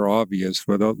 3 are obvious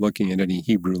without looking at any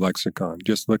Hebrew lexicon.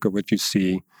 Just look at what you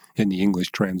see in the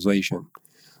English translation.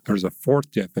 There's a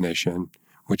 4th definition,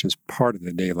 which is part of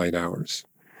the daylight hours.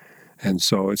 And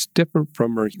so it's different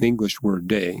from our English word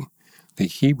day. The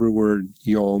Hebrew word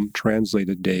yom,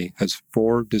 translated day, has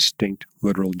 4 distinct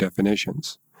literal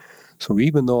definitions. So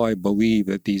even though I believe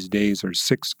that these days are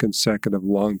 6 consecutive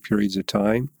long periods of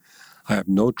time, I have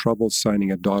no trouble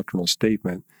signing a doctrinal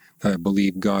statement that I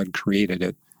believe God created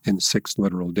it in 6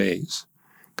 literal days,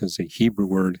 because the Hebrew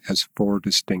word has 4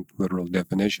 distinct literal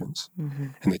definitions.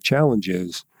 And the challenge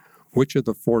is, which of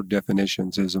the 4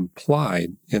 definitions is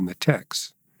implied in the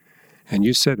text? And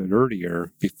you said it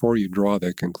earlier, before you draw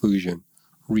that conclusion,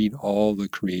 read all the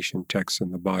creation texts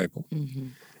in the Bible.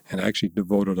 And I actually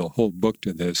devoted a whole book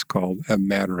to this called A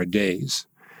Matter of Days,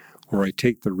 where I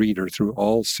take the reader through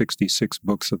all 66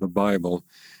 books of the Bible,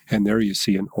 and there you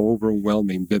see an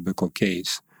overwhelming biblical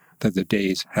case that the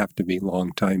days have to be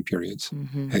long time periods.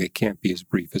 And it can't be as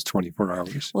brief as 24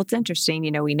 hours. Well, it's interesting.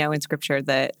 We know in Scripture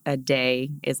that a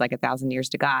day is like 1,000 years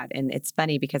to God. And it's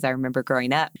funny because I remember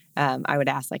growing up, I would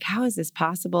ask, how is this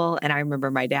possible? And I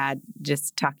remember my dad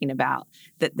just talking about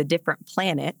that the different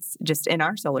planets just in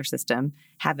our solar system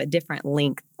have a different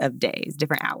length of days,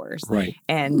 different hours. Right.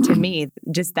 And to me,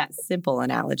 just that simple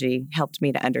analogy helped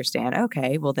me to understand,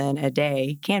 okay, well then a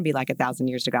day can be like 1,000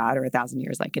 years to God or 1,000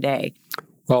 years like a day.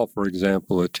 Well, for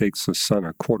example, it takes the sun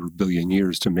 250 million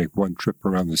years to make one trip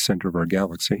around the center of our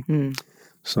galaxy.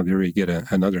 So there you get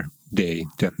another day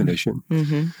definition.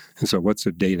 And so what's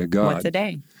a day to God? What's a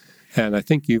day? And I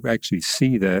think you actually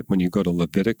see that when you go to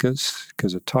Leviticus,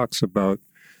 because it talks about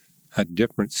a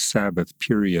different Sabbath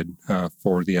period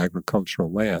for the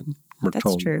agricultural land. We're That's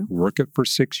told, true. work it for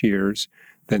 6 years,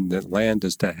 then the land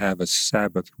is to have a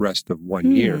Sabbath rest of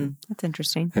 1 year. That's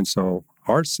interesting. And so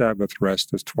our Sabbath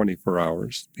rest is 24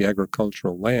 hours. The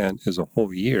agricultural land is a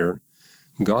whole year.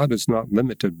 God is not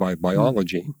limited by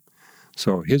biology.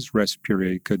 So his rest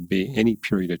period could be any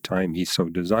period of time he so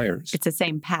desires. It's the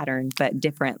same pattern, but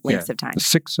different lengths of time.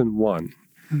 6 and 1.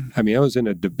 I mean, I was in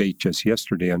a debate just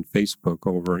yesterday on Facebook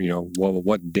over,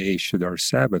 what day should our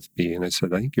Sabbath be? And I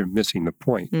said, I think you're missing the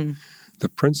point. The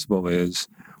principle is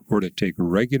we're to take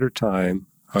regular time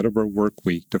out of our work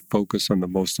week to focus on the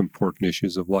most important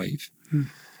issues of life.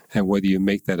 And whether you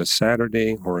make that a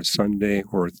Saturday or a Sunday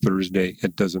or a Thursday,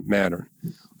 it doesn't matter.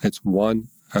 It's 1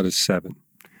 out of 7.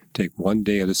 Take 1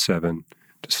 day out of 7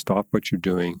 to stop what you're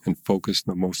doing and focus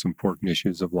on the most important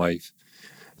issues of life.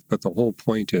 But the whole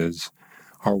point is,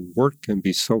 our work can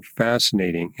be so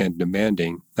fascinating and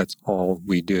demanding, that's all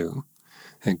we do.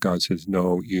 And God says,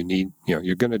 no, you're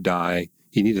going to die.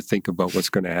 You need to think about what's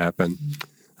going to happen.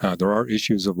 There are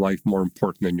issues of life more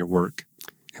important than your work.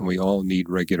 And we all need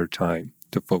regular time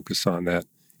to focus on that.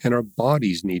 And our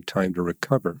bodies need time to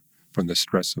recover from the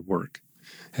stress of work.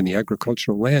 And the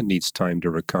agricultural land needs time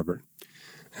to recover.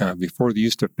 Before the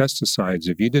use of pesticides,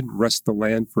 if you didn't rest the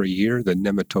land for a year, the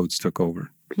nematodes took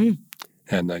over.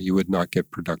 And you would not get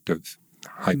productive,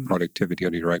 high productivity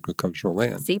out of your agricultural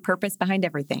land. See, purpose behind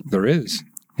everything. There is,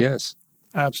 yes.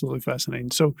 Absolutely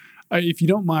fascinating. So if you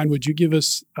don't mind, would you give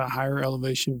us a higher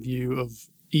elevation view of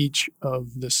each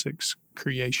of the 6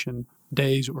 creation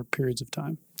days or periods of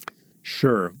time?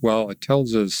 Sure. Well, it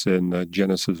tells us in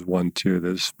Genesis 1:2,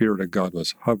 the Spirit of God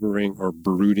was hovering or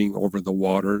brooding over the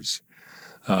waters.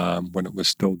 when it was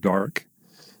still dark.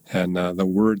 And the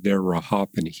word there, rahap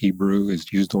in Hebrew,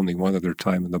 is used only one other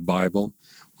time in the Bible,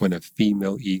 when a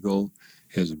female eagle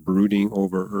is brooding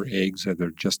over her eggs that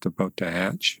they're just about to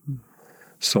hatch.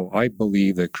 So I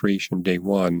believe that creation day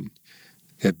one,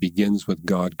 it begins with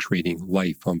God creating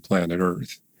life on planet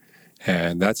Earth.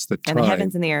 And that's the time. And the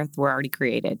heavens and the earth were already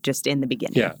created just in the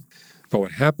beginning. Yeah. But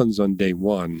what happens on day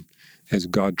one is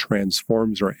God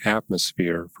transforms our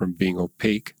atmosphere from being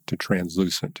opaque to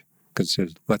translucent, because it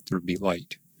says, let there be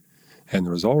light. And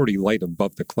there was already light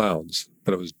above the clouds,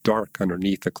 but it was dark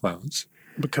underneath the clouds.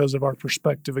 Because of our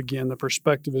perspective, again, the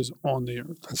perspective is on the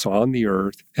earth. And so on the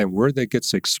earth, and where that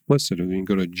gets explicit, and you can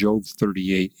go to Job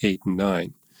 38, 8 and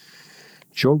 9.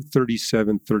 Job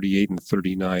 37, 38, and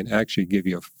 39 actually give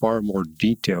you a far more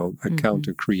detailed account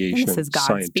of creation And this is God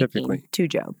scientifically. speaking to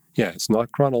Job. Yeah, it's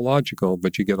not chronological,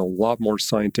 but you get a lot more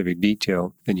scientific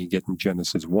detail than you get in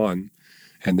Genesis 1.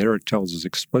 And there it tells us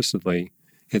explicitly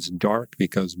it's dark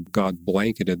because God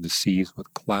blanketed the seas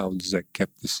with clouds that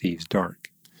kept the seas dark.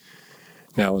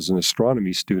 Now, as an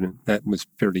astronomy student, that was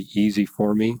fairly easy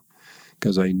for me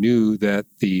because I knew that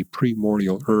the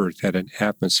primordial Earth had an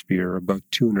atmosphere about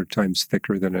 200 times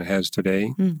thicker than it has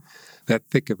today. That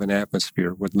thick of an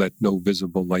atmosphere would let no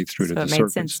visible light through to the surface. So it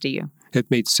made sense to you.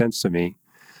 It made sense to me.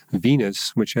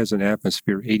 Venus, which has an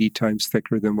atmosphere 80 times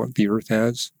thicker than what the Earth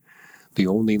has, the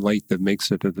only light that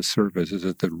makes it to the surface is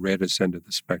at the reddest end of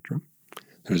the spectrum.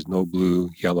 There's no blue,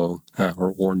 yellow,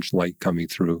 or orange light coming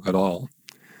through at all.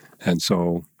 And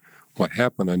so what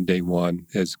happened on day one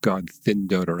is God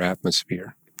thinned out our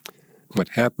atmosphere. What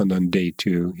happened on day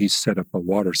two, he set up a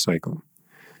water cycle.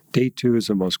 Day two is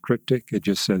the most cryptic. It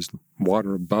just says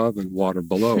water above and water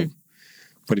below.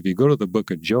 But if you go to the book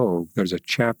of Job, there's a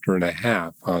chapter and a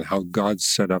half on how God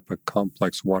set up a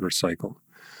complex water cycle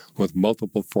with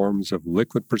multiple forms of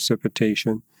liquid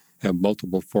precipitation and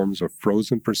multiple forms of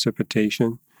frozen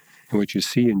precipitation. And what you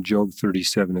see in Job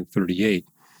 37 and 38,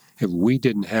 if we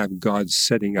didn't have God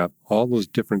setting up all those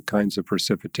different kinds of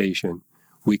precipitation,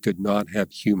 we could not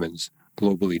have humans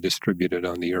globally distributed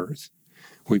on the earth.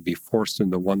 We'd be forced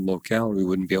into one locale. We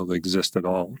wouldn't be able to exist at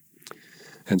all.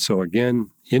 And so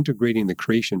again, integrating the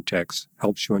creation text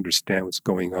helps you understand what's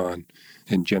going on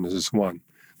in Genesis 1.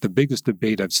 The biggest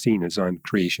debate I've seen is on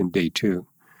creation day 2.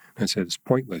 I said, it's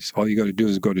pointless. All you got to do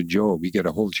is go to Job. You get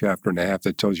a whole chapter and a half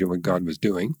that tells you what God was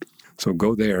doing. So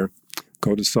go there,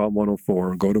 go to Psalm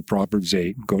 104, go to Proverbs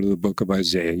 8, go to the book of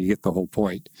Isaiah. You get the whole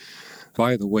point.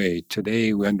 By the way,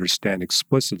 today we understand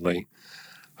explicitly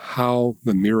how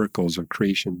the miracles of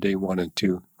creation day 1 and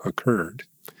 2 occurred.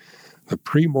 The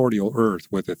primordial earth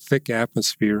with a thick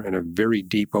atmosphere and a very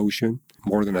deep ocean,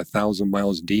 more than 1,000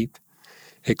 miles deep,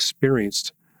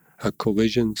 experienced a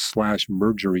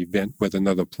collision/merger event with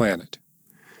another planet.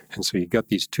 And so you got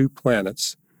these two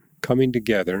planets coming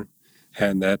together,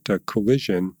 and that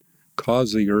collision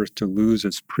caused the Earth to lose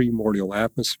its primordial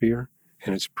atmosphere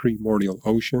and its primordial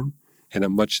ocean, and a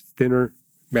much thinner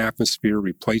atmosphere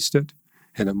replaced it,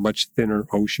 and a much thinner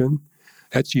ocean.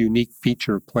 That's a unique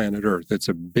feature of planet Earth. It's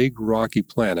a big rocky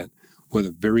planet with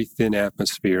a very thin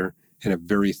atmosphere and a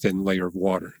very thin layer of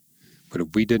water. But if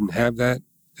we didn't have that,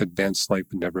 advanced life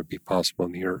would never be possible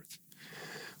on the Earth.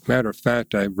 Matter of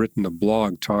fact, I've written a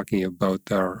blog talking about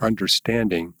our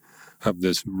understanding of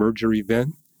this merger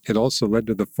event. It also led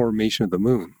to the formation of the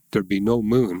moon. There'd be no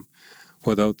moon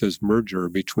without this merger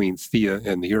between Theia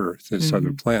and the Earth, this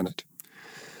other planet.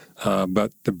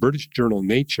 But the British journal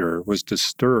Nature was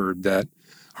disturbed that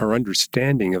our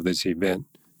understanding of this event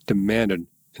demanded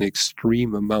an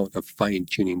extreme amount of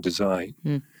fine-tuning design.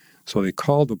 So they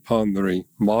called upon the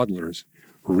modelers,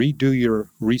 redo your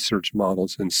research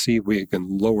models and see if we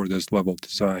can lower this level of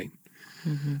design.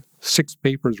 6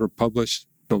 papers were published.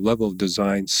 The level of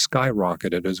design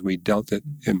skyrocketed as we dealt it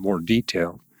in more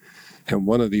detail. And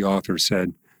one of the authors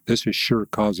said, this is sure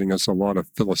causing us a lot of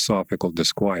philosophical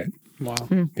disquiet. Wow.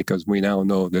 Because we now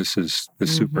know this is the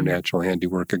supernatural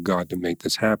handiwork of God to make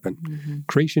this happen.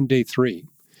 Creation day 3,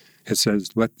 it says,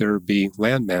 let there be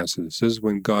land masses. This is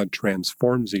when God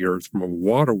transforms the earth from a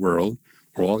water world,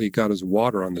 where all you got is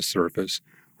water on the surface,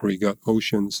 where you got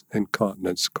oceans and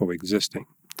continents coexisting.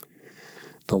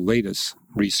 The latest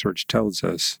research tells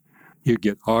us you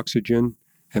get oxygen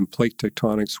and plate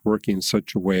tectonics working in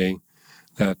such a way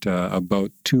that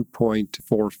about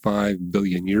 2.45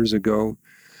 billion years ago,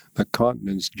 the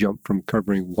continents jumped from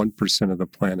covering 1% of the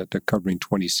planet to covering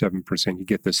 27%. You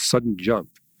get this sudden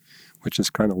jump, which is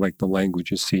kind of like the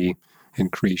language you see in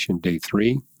creation day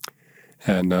 3.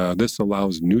 And this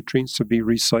allows nutrients to be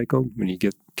recycled when you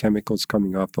get chemicals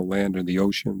coming off the land and the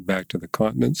ocean back to the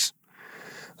continents.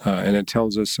 And it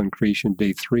tells us on creation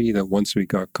day 3 that once we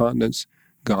got continents,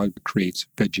 God creates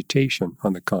vegetation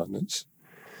on the continents.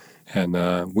 And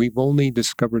we've only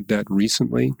discovered that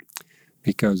recently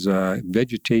because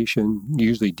vegetation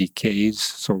usually decays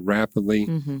so rapidly,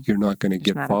 you're not going to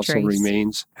get fossil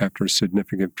remains after a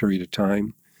significant period of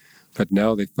time. But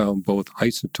now they found both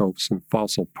isotopes and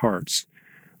fossil parts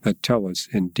that tell us,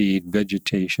 indeed,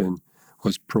 vegetation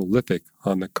was prolific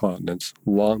on the continents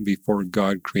long before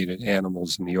God created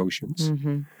animals in the oceans.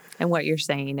 And what you're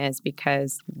saying is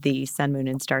because the sun, moon,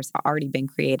 and stars have already been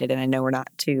created, and I know we're not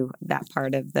to that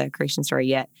part of the creation story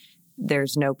yet,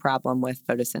 there's no problem with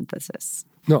photosynthesis.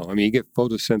 No, I mean, you get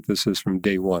photosynthesis from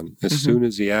day one. As soon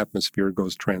as the atmosphere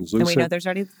goes translucent, and we know there's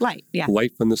already light. Yeah.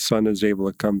 Light from the sun is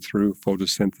able to come through,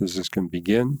 photosynthesis can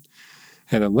begin.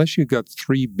 And unless you've got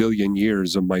 3 billion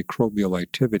years of microbial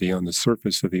activity on the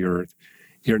surface of the earth,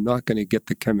 you're not going to get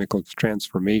the chemical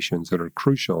transformations that are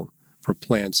crucial for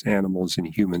plants, animals, and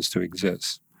humans to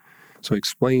exist. So it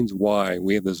explains why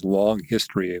we have this long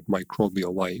history of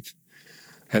microbial life.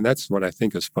 And that's what I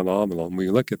think is phenomenal. When we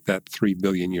look at that 3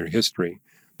 billion year history,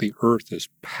 the earth is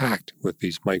packed with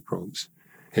these microbes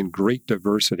in great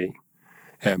diversity.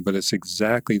 But it's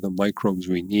exactly the microbes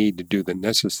we need to do the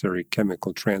necessary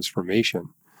chemical transformation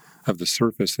of the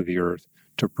surface of the earth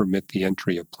to permit the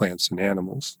entry of plants and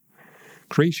animals.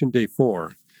 Creation day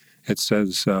 4, it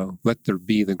says, let there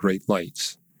be the great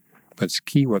lights. But it's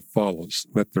key what follows.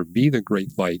 Let there be the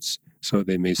great lights so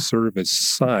they may serve as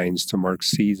signs to mark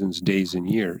seasons, days, and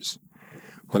years.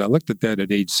 When I looked at that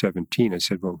at age 17, I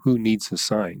said, well, who needs the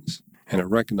signs? And I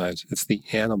recognized it's the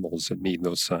animals that need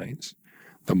those signs.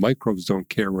 The microbes don't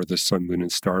care where the sun, moon,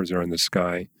 and stars are in the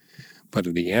sky, but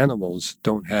the animals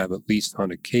don't have, at least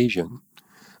on occasion,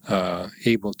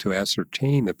 able to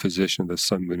ascertain the position of the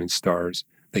sun, moon, and stars.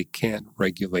 They can't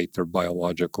regulate their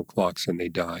biological clocks and they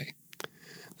die.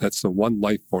 That's the one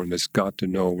life form that's got to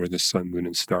know where the sun, moon,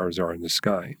 and stars are in the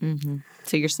sky.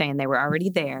 So you're saying they were already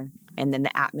there, and then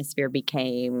the atmosphere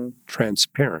became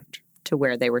transparent to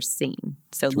where they were seen.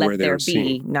 So let there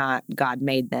be, not God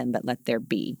made them, but let there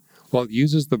be. Well, it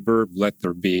uses the verb let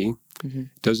there be. It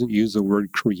doesn't use the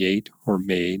word create or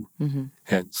made. And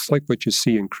it's like what you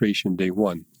see in creation day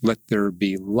 1. Let there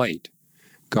be light.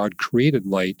 God created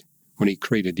light when he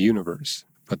created the universe,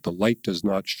 but the light does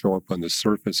not show up on the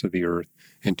surface of the earth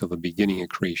until the beginning of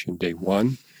creation day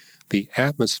 1. The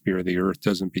atmosphere of the earth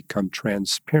doesn't become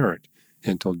transparent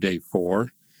until day 4.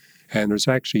 And there's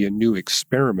actually a new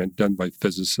experiment done by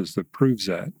physicists that proves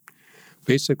that,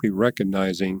 basically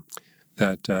recognizing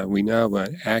that we now have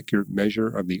an accurate measure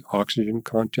of the oxygen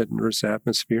content in Earth's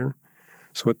atmosphere.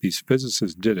 So what these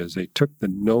physicists did is they took the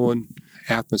known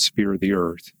atmosphere of the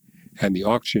Earth and the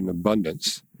oxygen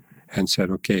abundance and said,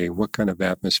 okay, what kind of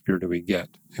atmosphere do we get?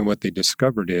 And what they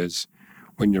discovered is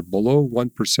when you're below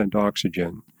 1%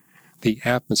 oxygen, the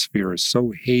atmosphere is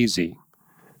so hazy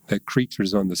that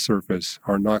creatures on the surface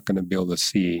are not going to be able to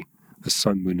see the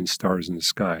sun, moon, and stars in the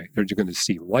sky. They're just going to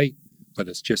see light, but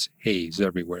it's just haze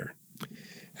everywhere.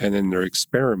 And in their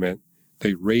experiment,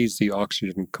 they raise the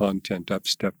oxygen content up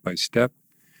step by step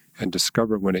and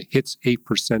discover when it hits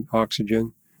 8%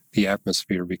 oxygen, the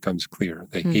atmosphere becomes clear.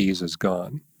 The haze is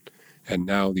gone. And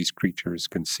now these creatures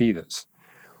can see this.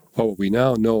 Well, what we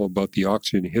now know about the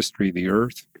oxygen history of the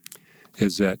Earth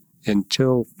is that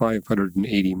until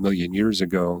 580 million years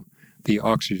ago, the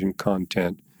oxygen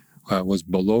content was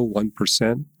below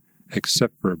 1%,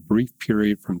 except for a brief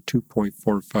period from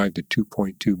 2.45 to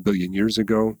 2.2 billion years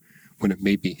ago when it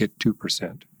maybe hit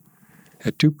 2%.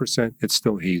 At 2%, it's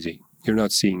still hazy. You're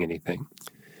not seeing anything.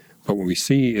 But what we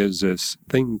see is this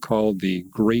thing called the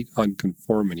Great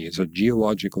Unconformity. It's a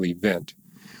geological event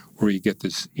where you get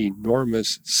this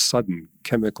enormous, sudden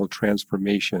chemical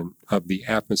transformation of the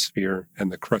atmosphere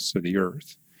and the crust of the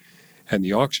Earth. And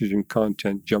the oxygen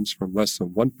content jumps from less than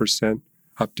 1%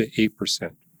 up to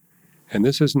 8%. And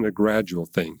this isn't a gradual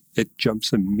thing. It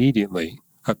jumps immediately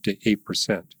up to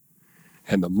 8%.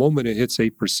 And the moment it hits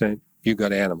 8%, you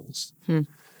got animals.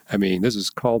 I mean, this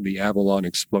is called the Avalon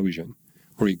explosion,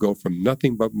 where you go from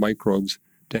nothing but microbes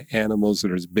to animals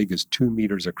that are as big as 2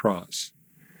 meters across.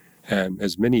 And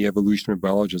as many evolutionary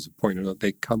biologists have pointed out,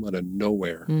 they come out of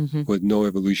nowhere with no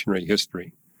evolutionary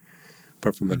history.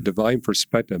 But from a divine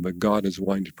perspective, God is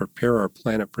wanting to prepare our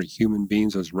planet for human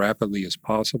beings as rapidly as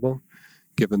possible.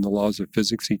 Given the laws of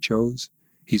physics he chose,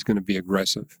 he's going to be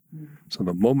aggressive. So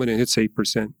the moment it hits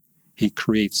 8%, he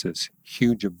creates this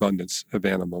huge abundance of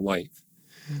animal life.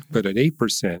 But at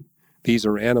 8%, these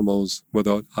are animals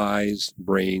without eyes,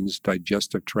 brains,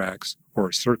 digestive tracts, or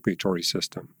a circulatory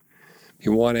system. If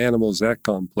you want animals that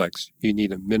complex, you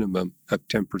need a minimum of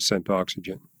 10%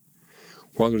 oxygen.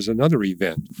 Well, there's another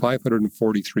event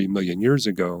 543 million years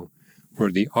ago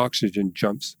where the oxygen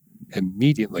jumps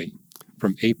immediately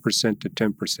from 8% to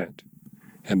 10%.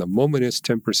 And the moment it's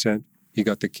 10%, you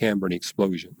got the Cambrian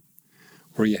explosion,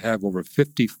 where you have over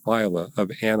 50 phyla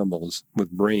of animals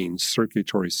with brains,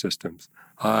 circulatory systems,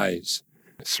 eyes,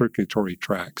 circulatory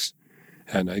tracts.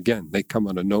 And again, they come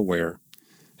out of nowhere.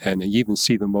 And you even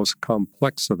see the most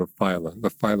complex of the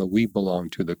phyla we belong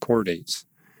to, the chordates.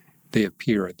 They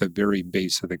appear at the very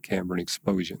base of the Cambrian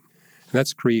explosion. And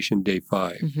that's creation day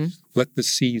 5. Mm-hmm. Let the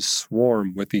seas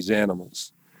swarm with these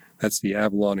animals. That's the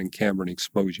Avalon and Cambrian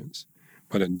explosions.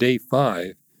 But in day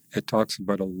 5, it talks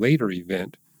about a later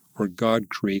event where God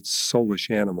creates soulish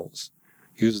animals.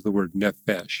 Uses the word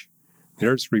nephesh.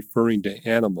 There it's referring to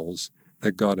animals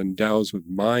that God endows with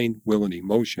mind, will, and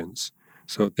emotions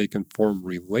so that they can form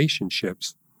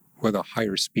relationships with a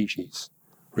higher species,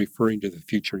 referring to the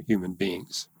future human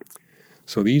beings.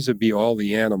 So these would be all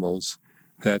the animals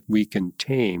that we can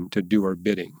tame to do our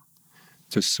bidding,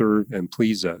 to serve and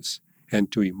please us,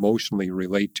 and to emotionally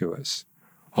relate to us.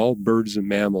 All birds and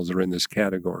mammals are in this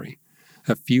category.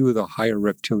 A few of the higher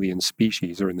reptilian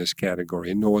species are in this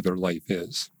category, and no other life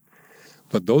is.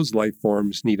 But those life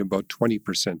forms need about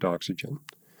 20% oxygen.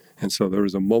 And so there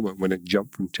was a moment when it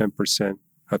jumped from 10%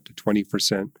 up to 20%,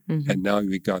 mm-hmm. and now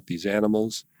we got these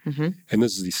animals. Mm-hmm. And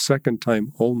this is the second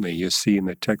time only you see in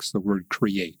the text the word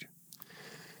create.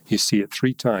 You see it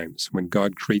 3 times, when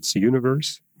God creates the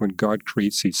universe, when God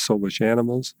creates these soulish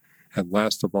animals, and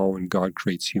last of all, when God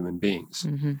creates human beings.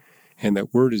 Mm-hmm. And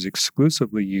that word is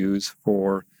exclusively used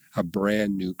for a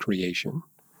brand new creation.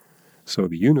 So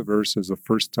the universe is the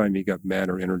first time you got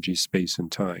matter, energy, space,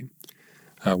 and time.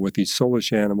 With these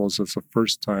soulish animals, it's the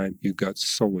first time you got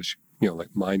soulish,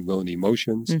 like mind, will, and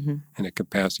emotions, mm-hmm. and a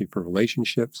capacity for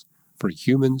relationships. For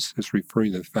humans, it's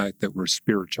referring to the fact that we're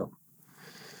spiritual.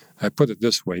 I put it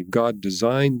this way: God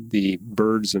designed the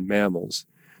birds and mammals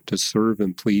to serve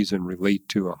and please and relate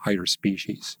to a higher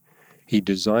species. He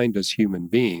designed us human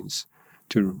beings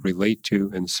to relate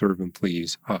to and serve and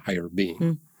please a higher being.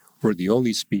 Mm. We're the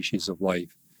only species of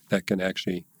life that can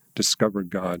actually discover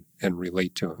God and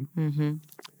relate to Him. Mm-hmm.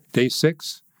 Day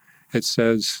 6, it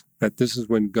says that this is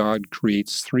when God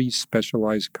creates 3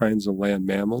 specialized kinds of land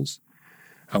mammals.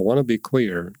 I want to be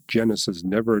clear, Genesis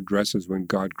never addresses when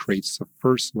God creates the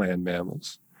first land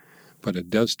mammals, but it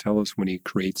does tell us when He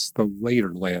creates the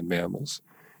later land mammals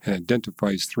and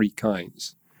identifies 3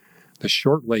 kinds. The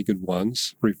short-legged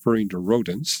ones, referring to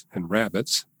rodents and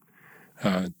rabbits,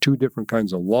 2 different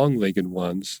kinds of long-legged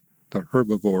ones, the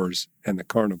herbivores and the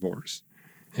carnivores.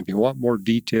 If you want more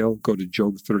detail, go to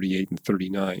Job 38 and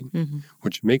 39, mm-hmm.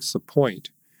 which makes the point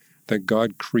that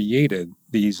God created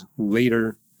these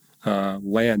later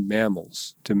land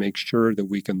mammals to make sure that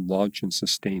we can launch and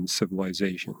sustain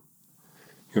civilization.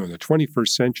 In the 21st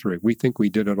century, we think we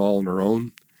did it all on our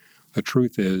own. The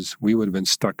truth is, we would have been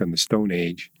stuck in the Stone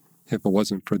Age if it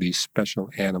wasn't for these special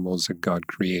animals that God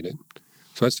created.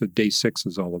 So that's what day 6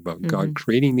 is all about. Mm-hmm. God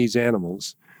creating these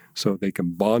animals so they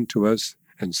can bond to us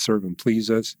and serve and please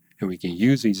us, and we can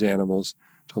use these animals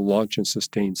to launch and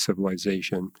sustain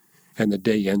civilization. And the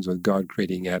day ends with God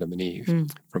creating Adam and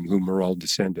Eve, from whom we're all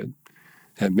descended,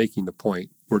 and making the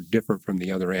point, we're different from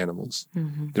the other animals.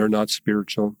 Mm-hmm. They're not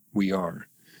spiritual, we are.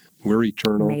 We're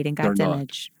eternal, made in God's they're not.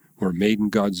 image. We're made in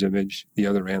God's image. The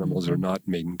other animals are not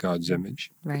made in God's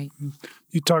image. Right.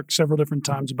 You talked several different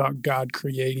times about God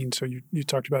creating. So you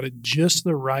talked about it just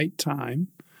the right time.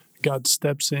 God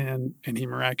steps in and He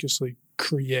miraculously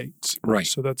creates. Right.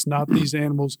 So that's not these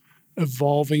animals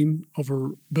evolving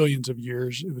over billions of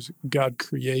years. It was God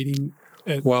creating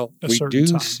at a certain time. We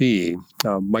do see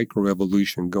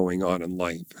microevolution going on in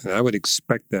life. And I would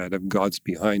expect that if God's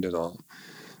behind it all.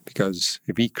 Because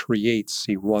if He creates,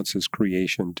 He wants His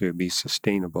creation to be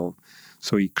sustainable.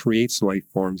 So He creates life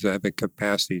forms that have a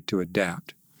capacity to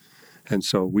adapt. And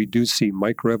so we do see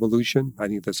microevolution. I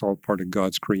think that's all part of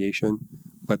God's creation,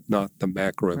 but not the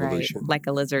macroevolution. Right. Like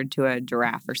a lizard to a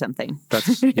giraffe or something.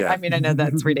 Yeah. I mean, I know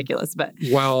that's ridiculous, but...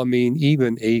 Well, I mean,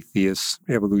 even atheists,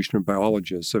 evolutionary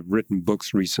biologists, have written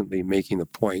books recently making the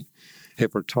point,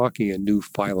 if we're talking a new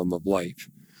phylum of life,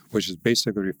 which is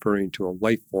basically referring to a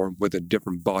life form with a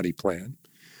different body plan.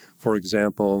 For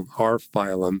example, our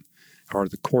phylum are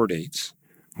the chordates,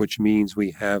 which means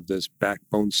we have this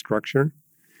backbone structure.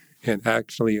 And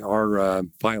actually, our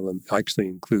phylum actually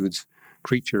includes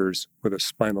creatures with a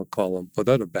spinal column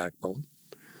without a backbone.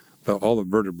 But all the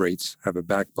vertebrates have a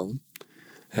backbone.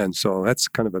 And so that's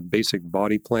kind of a basic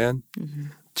body plan. Mm-hmm.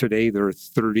 Today, there are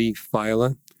 30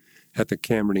 phyla. At the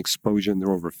Cambrian explosion, there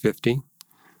are over 50.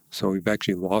 So we've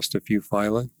actually lost a few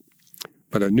phyla.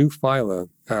 But a new phyla,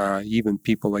 even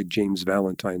people like James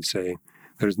Valentine say,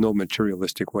 there's no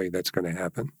materialistic way that's going to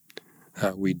happen.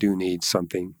 We do need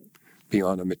something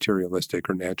beyond a materialistic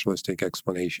or naturalistic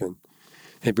explanation.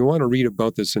 If you want to read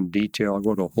about this in detail, I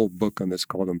wrote a whole book on this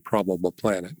called Improbable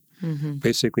Planet,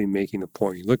 basically making the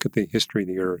point. You look at the history of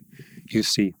the earth, you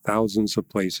see thousands of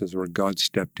places where God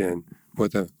stepped in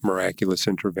with a miraculous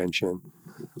intervention,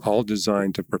 all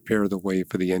designed to prepare the way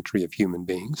for the entry of human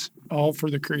beings. All for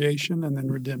the creation and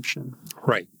then redemption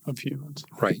of humans.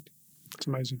 Right. It's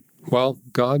amazing. Well,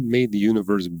 God made the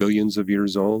universe billions of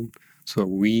years old, so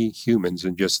we humans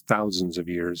in just thousands of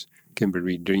years can be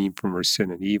redeemed from our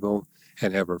sin and evil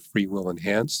and have our free will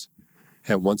enhanced.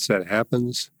 And once that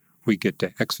happens, we get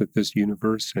to exit this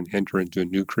universe and enter into a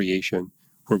new creation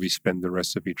where we spend the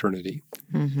rest of eternity.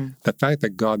 The fact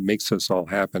that God makes us all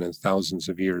happen in thousands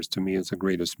of years, to me, is the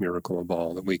greatest miracle of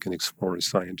all that we can explore as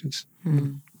scientists.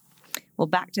 Well,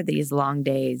 back to these long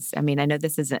days. I mean, I know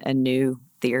this isn't a new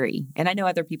theory, and I know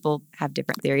other people have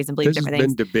different theories and believe different things. This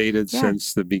has been debated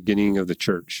since the beginning of the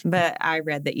church. But I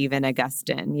read that even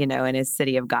Augustine, in his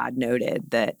City of God, noted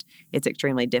that it's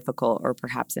extremely difficult or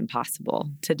perhaps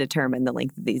impossible to determine the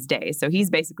length of these days. So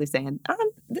he's basically saying,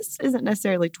 this isn't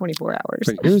necessarily 24 hours.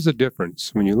 But here's the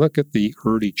difference. When you look at the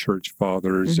early church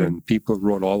fathers and people who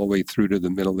wrote all the way through to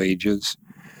the Middle Ages,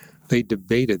 they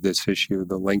debated this issue,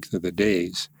 the length of the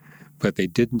days, but they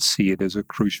didn't see it as a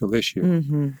crucial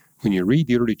issue. When you read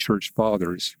the early church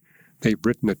fathers, they've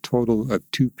written a total of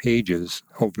 2 pages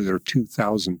over their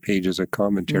 2,000 pages of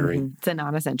commentary. It's a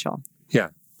non-essential. Yeah.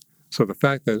 So the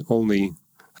fact that only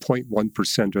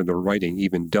 0.1% of their writing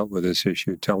even dealt with this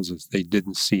issue tells us they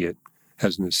didn't see it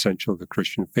as an essential of the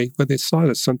Christian faith, but they saw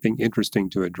it as something interesting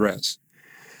to address.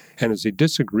 And as they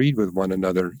disagreed with one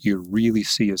another, you really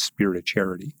see a spirit of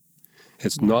charity.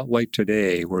 It's not like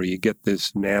today where you get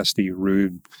this nasty,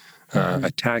 rude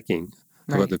attacking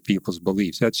of other people's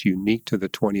beliefs. That's unique to the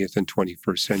 20th and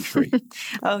 21st century.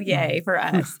 Oh, yay for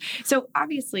us. So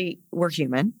obviously we're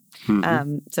human.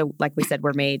 So like we said,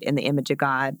 we're made in the image of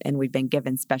God, and we've been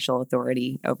given special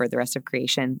authority over the rest of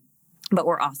creation. But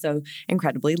we're also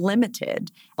incredibly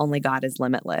limited. Only God is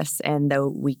limitless. And though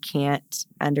we can't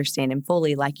understand him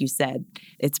fully, like you said,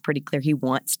 it's pretty clear he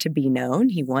wants to be known.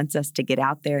 He wants us to get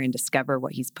out there and discover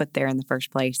what he's put there in the first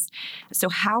place. So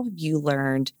how have you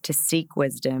learned to seek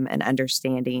wisdom and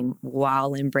understanding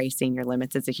while embracing your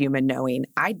limits as a human, knowing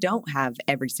I don't have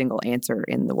every single answer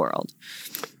in the world?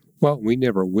 Well, we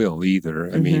never will either.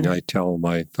 I mean, I tell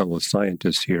my fellow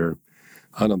scientists here,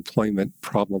 unemployment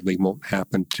probably won't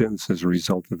happen to us as a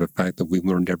result of the fact that we've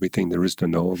learned everything there is to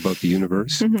know about the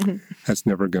universe. That's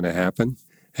never going to happen.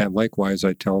 And likewise,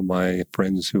 I tell my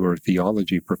friends who are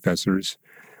theology professors,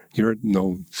 you're at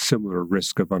no similar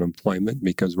risk of unemployment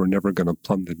because we're never going to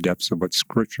plumb the depths of what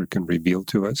Scripture can reveal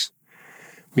to us.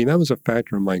 I mean, that was a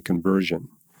factor in my conversion.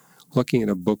 Looking at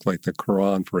a book like the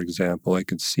Quran, for example, I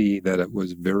could see that it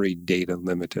was very data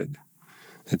limited.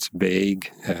 It's vague,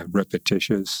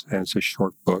 repetitious, and it's a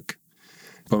short book.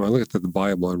 But when I look at the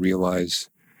Bible, I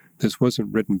realize this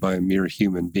wasn't written by a mere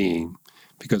human being,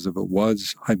 because if it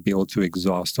was, I'd be able to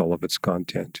exhaust all of its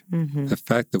content. The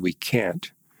fact that we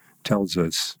can't tells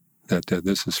us that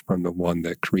this is from the one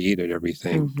that created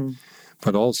everything,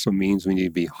 but also means we need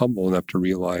to be humble enough to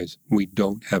realize we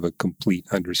don't have a complete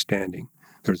understanding.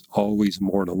 There's always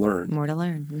more to learn. More to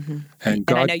learn. And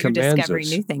God I know you're commands discovering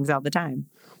us. new things all the time.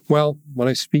 Well, when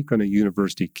I speak on a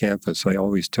university campus, I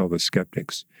always tell the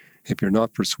skeptics, if you're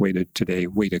not persuaded today,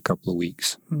 wait a couple of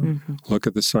weeks. Look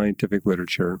at the scientific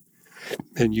literature,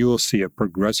 and you will see a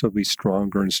progressively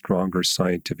stronger and stronger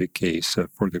scientific case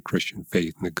for the Christian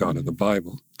faith and the God of the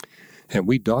Bible. And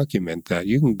we document that.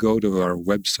 You can go to our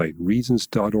website,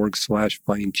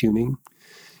 reasons.org/fine-tuning.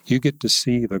 You get to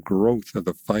see the growth of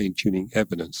the fine-tuning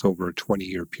evidence over a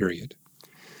 20-year period.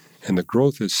 And the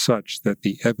growth is such that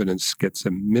the evidence gets a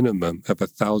minimum of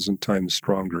 1,000 times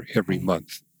stronger every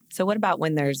month. So what about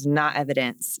when there's not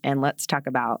evidence? And let's talk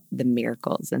about the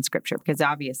miracles in Scripture, because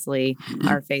obviously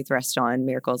our faith rests on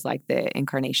miracles like the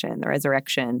incarnation, the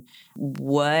resurrection.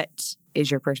 What is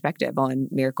your perspective on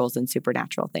miracles and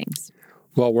supernatural things?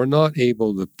 Well, we're not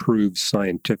able to prove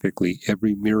scientifically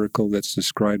every miracle that's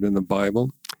described in the Bible,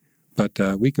 but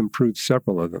we can prove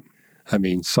several of them. I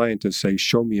mean, scientists say,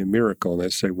 show me a miracle. And I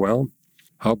say, well,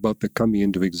 how about the coming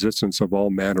into existence of all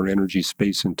matter, energy,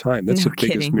 space, and time? That's the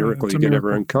biggest miracle you can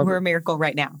ever uncover. We're a miracle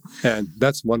right now. And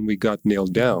that's one we got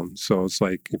nailed down. So it's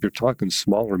like, if you're talking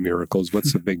smaller miracles,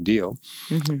 what's the big deal?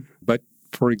 But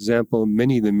for example,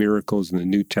 many of the miracles in the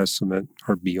New Testament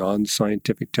are beyond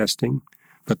scientific testing.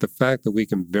 But the fact that we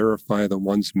can verify the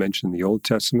ones mentioned in the Old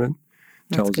Testament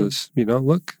tells us,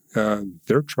 look,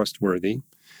 they're trustworthy.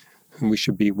 And we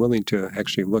should be willing to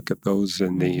actually look at those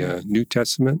in the New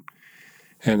Testament.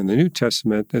 And in the New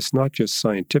Testament, it's not just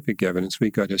scientific evidence. We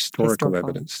got historical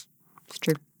evidence. It's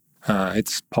true.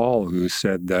 It's Paul who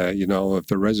said that, if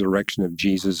the resurrection of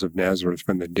Jesus of Nazareth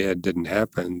from the dead didn't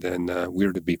happen, then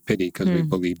we're to be pitied because we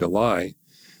believed a lie.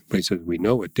 But he says, we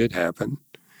know it did happen.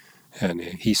 And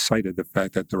he cited the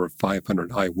fact that there were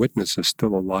 500 eyewitnesses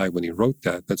still alive when he wrote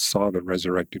that saw the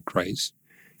resurrected Christ.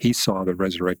 He saw the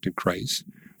resurrected Christ.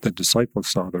 The disciples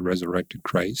saw the resurrected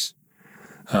Christ.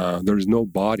 There's no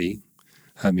body.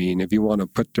 I mean, if you want to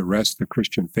put to rest the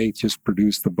Christian faith, just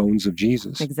produce the bones of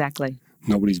Jesus. Exactly.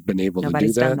 Nobody's been able to do that.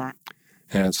 Nobody's done that.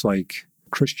 And it's like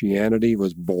Christianity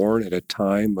was born at a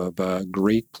time of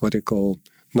great political,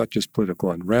 not just political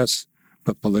unrest,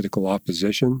 but political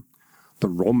opposition. The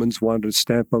Romans wanted to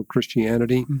stamp out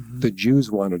Christianity. Mm-hmm. The Jews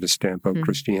wanted to stamp out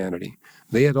Christianity.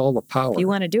 They had all the power. If you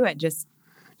want to do it, just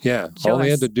all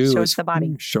they had to do show is us the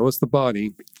body. Show us the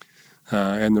body.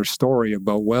 And their story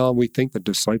about, we think the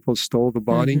disciples stole the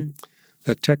body. Mm-hmm.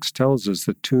 The text tells us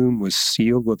the tomb was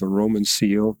sealed with a Roman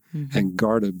seal and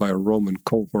guarded by a Roman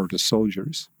cohort of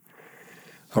soldiers.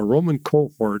 A Roman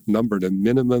cohort numbered a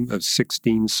minimum of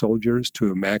 16 soldiers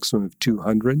to a maximum of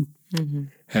 200. Mm-hmm.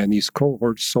 And these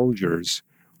cohort soldiers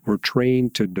were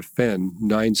trained to defend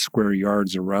 9 square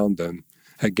yards around them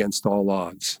against all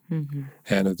odds. Mm-hmm.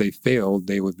 And if they failed,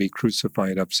 they would be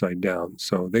crucified upside down.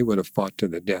 So they would have fought to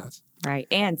the death. Right.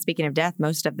 And speaking of death,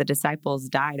 most of the disciples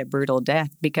died a brutal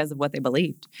death because of what they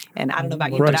believed. And I don't know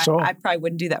about you, but I probably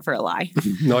wouldn't do that for a lie.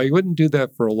 No, you wouldn't do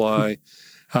that for a lie.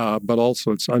 But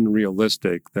also it's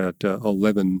unrealistic that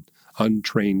 11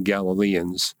 untrained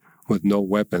Galileans with no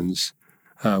weapons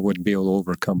would be able to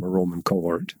overcome a Roman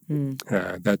cohort.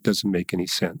 That doesn't make any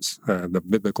sense. The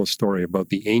biblical story about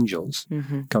the angels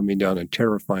coming down and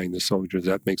terrifying the soldiers,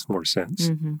 that makes more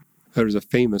sense. Mm-hmm. There's a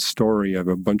famous story of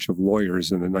a bunch of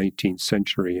lawyers in the 19th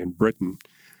century in Britain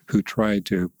who tried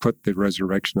to put the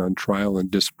resurrection on trial and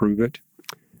disprove it.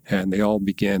 And they all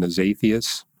began as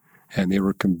atheists, and they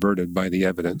were converted by the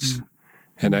evidence.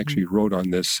 And actually wrote on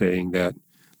this saying that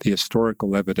the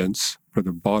historical evidence for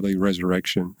the bodily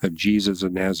resurrection of Jesus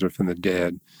of Nazareth from the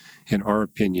dead, in our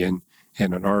opinion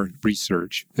and in our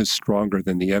research, is stronger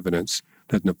than the evidence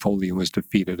that Napoleon was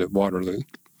defeated at Waterloo.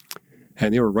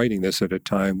 And they were writing this at a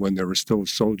time when there were still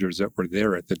soldiers that were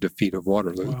there at the defeat of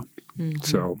Waterloo.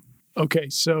 Wow. Okay,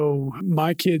 so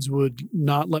my kids would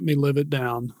not let me live it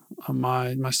down,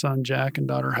 my son Jack and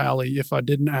daughter Hallie, if I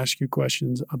didn't ask you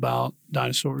questions about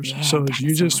dinosaurs. Yeah, so as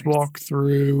you just walk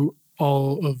through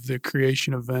all of the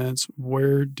creation events,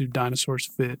 where do dinosaurs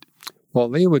fit? Well,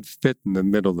 they would fit in the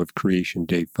middle of creation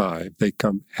day 5. They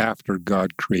come after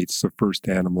God creates the first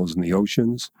animals in the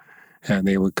oceans, and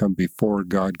they would come before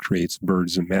God creates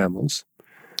birds and mammals.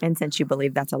 And since you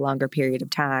believe that's a longer period of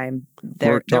time,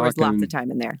 there was lots of time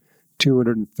in there.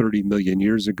 230 million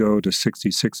years ago to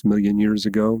 66 million years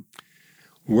ago.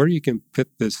 Where you can fit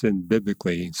this in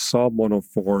biblically, Psalm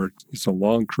 104 is a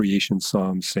long creation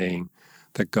psalm saying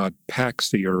that God packs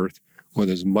the earth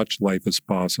with as much life as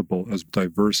possible, as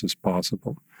diverse as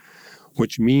possible,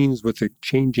 which means with the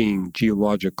changing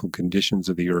geological conditions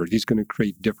of the earth, he's going to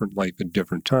create different life at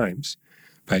different times.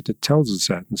 In fact, it tells us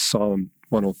that in Psalm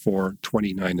 104,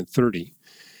 29 and 30.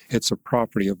 It's a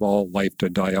property of all life to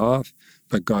die off,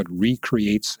 but God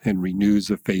recreates and renews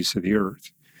the face of the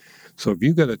earth. So if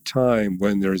you've got a time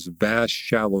when there's vast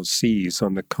shallow seas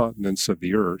on the continents of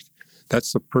the earth,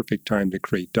 that's the perfect time to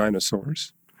create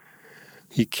dinosaurs.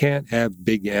 You can't have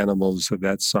big animals of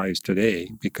that size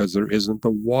today because there isn't the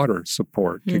water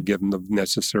support to give them the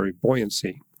necessary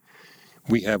buoyancy.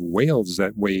 We have whales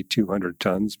that weigh 200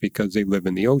 tons because they live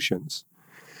in the oceans.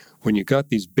 When you got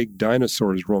these big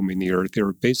dinosaurs roaming the earth, they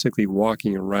were basically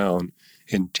walking around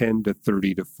in 10 to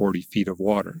 30 to 40 feet of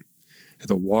water.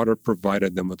 The water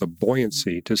provided them with a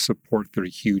buoyancy to support their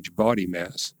huge body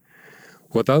mass.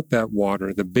 Without that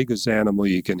water, the biggest animal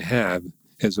you can have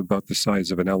is about the size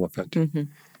of an elephant. Mm-hmm.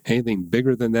 Anything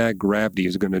bigger than that, gravity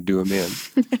is going to do them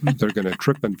in. They're going to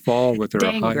trip and fall with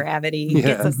their high... gravity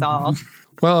gets us all.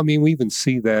 Well, I mean, we even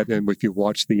see that, and if you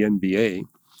watch the NBA,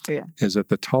 is that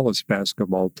the tallest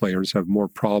basketball players have more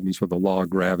problems with the law of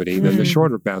gravity than the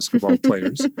shorter basketball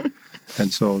players.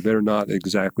 And so they're not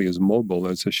exactly as mobile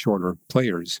as the shorter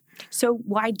players. So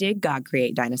why did God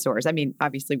create dinosaurs? I mean,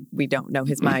 obviously, we don't know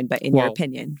his mind, but in your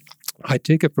opinion... I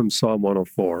take it from Psalm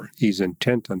 104. He's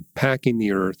intent on packing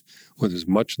the earth with as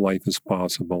much life as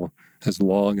possible, as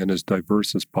long and as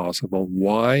diverse as possible.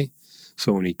 Why?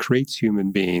 So when he creates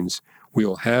human beings, we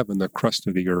will have in the crust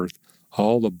of the earth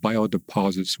all the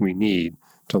biodeposits we need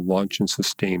to launch and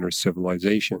sustain our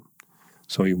civilization.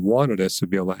 So he wanted us to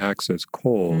be able to access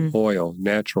coal, oil,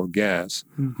 natural gas,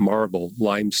 marble,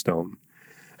 limestone.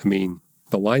 I mean,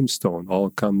 the limestone all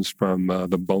comes from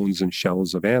the bones and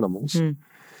shells of animals.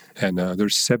 And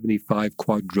there's 75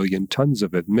 quadrillion tons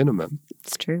of it minimum.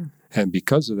 It's true. And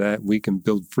because of that, we can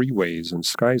build freeways and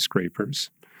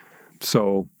skyscrapers.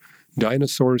 So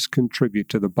dinosaurs contribute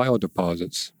to the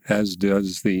biodeposits, as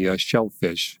does the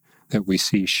shellfish that we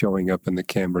see showing up in the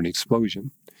Cambrian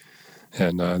explosion.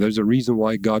 And there's a reason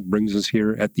why God brings us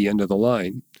here at the end of the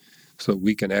line, so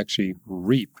we can actually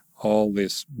reap all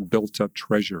this built-up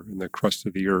treasure in the crust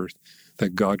of the earth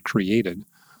that God created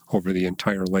over the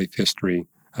entire life history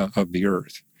of the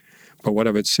earth. But what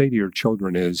I would say to your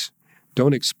children is,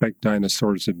 don't expect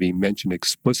dinosaurs to be mentioned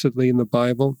explicitly in the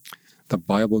Bible. The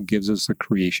Bible gives us the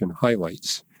creation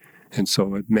highlights. And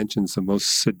so it mentions the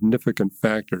most significant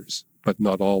factors, but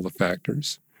not all the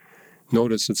factors.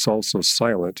 Notice it's also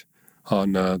silent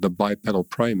on the bipedal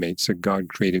primates that God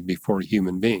created before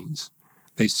human beings.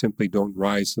 They simply don't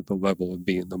rise to the level of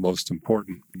being the most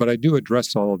important. But I do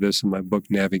address all of this in my book,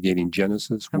 Navigating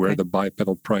Genesis, where the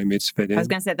bipedal primates fit in. I was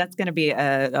going to say that's going to be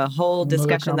a whole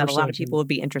discussion that a lot of people would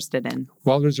be interested in.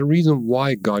 Well, there's a reason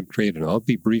why God created it. I'll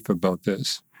be brief about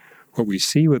this. What we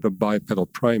see with the bipedal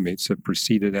primates that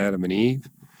preceded Adam and Eve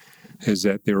is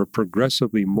that they were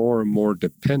progressively more and more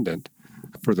dependent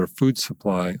for their food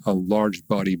supply on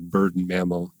large-bodied bird and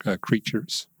mammal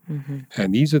creatures.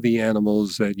 And these are the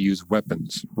animals that use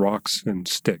weapons, rocks and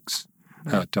sticks,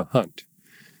 to hunt.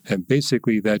 And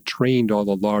basically that trained all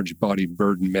the large-bodied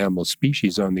bird and mammal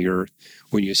species on the earth.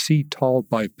 When you see tall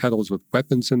bipedals with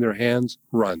weapons in their hands,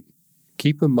 run.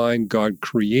 Keep in mind God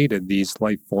created these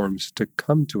life forms to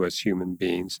come to us human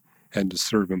beings and to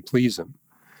serve and please Him.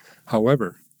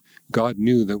 However, God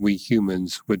knew that we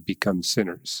humans would become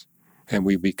sinners, and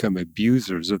we become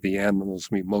abusers of the animals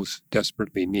we most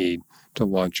desperately need to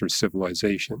launch our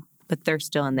civilization. But they're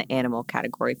still in the animal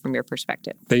category from your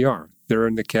perspective. They are. They're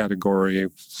in the category,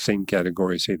 same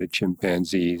category, say the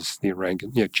chimpanzees, the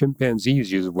orangutan. Yeah,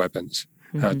 chimpanzees use weapons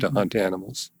to hunt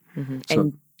animals. So,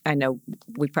 and I know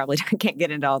we probably can't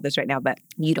get into all this right now, but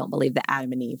you don't believe that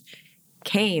Adam and Eve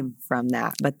came from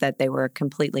that, but that they were a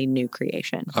completely new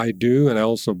creation. I do, and I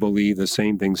also believe the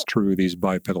same thing's true of these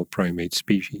bipedal primate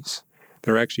species.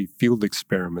 There are actually field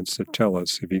experiments that tell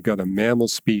us if you've got a mammal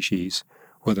species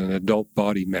with an adult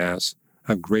body mass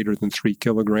of greater than 3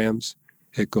 kilograms,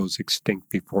 it goes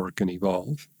extinct before it can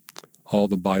evolve. All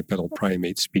the bipedal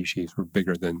primate species were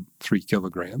bigger than 3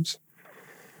 kilograms.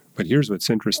 But here's what's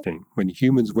interesting. When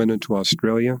humans went into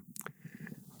Australia,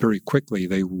 very quickly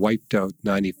they wiped out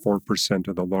 94%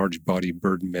 of the large-bodied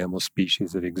bird and mammal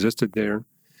species that existed there,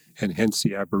 and hence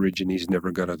the Aborigines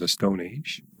never got out of the Stone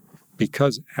Age.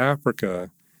 Because Africa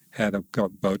had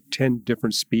about 10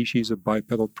 different species of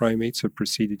bipedal primates that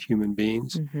preceded human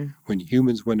beings, when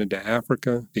humans went into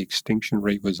Africa, the extinction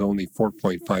rate was only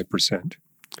 4.5%.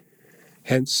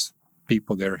 Hence,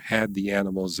 people there had the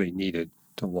animals they needed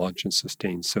to launch and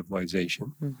sustain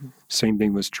civilization. Same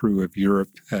thing was true of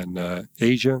Europe and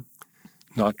Asia,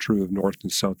 not true of North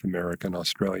and South America and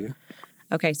Australia.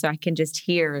 Okay, so I can just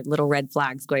hear little red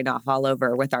flags going off all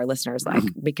over with our listeners,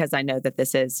 because I know that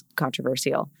this is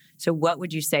controversial. So what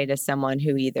would you say to someone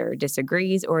who either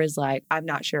disagrees or is like, I'm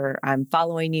not sure I'm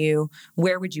following you?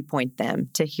 Where would you point them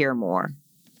to hear more?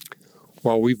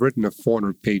 Well, we've written a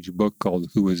 400-page book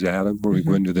called Who is Adam, where we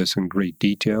go into this in great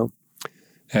detail.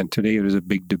 And today there's a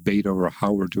big debate over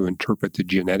how we're to interpret the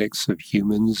genetics of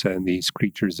humans and these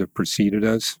creatures that preceded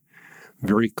us.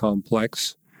 Very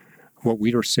complex. What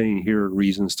we are saying here,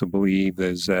 reasons to believe,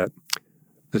 is that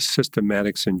the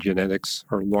systematics and genetics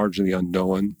are largely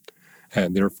unknown,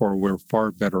 and therefore we're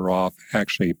far better off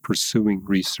actually pursuing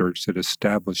research that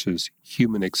establishes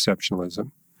human exceptionalism.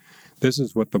 This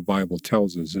is what the Bible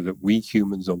tells us, is that we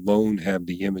humans alone have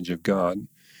the image of God,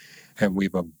 and we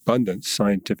have abundant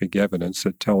scientific evidence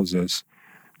that tells us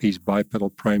these bipedal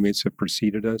primates that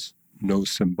preceded us, no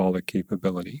symbolic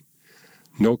capability,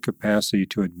 no capacity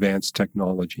to advance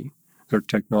technology. Their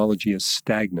technology is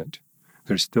stagnant.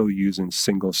 They're still using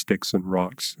single sticks and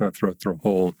rocks throughout their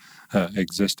whole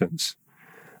existence.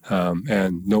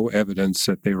 And no evidence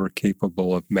that they were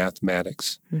capable of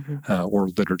mathematics or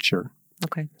literature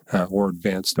or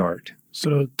advanced art.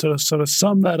 So to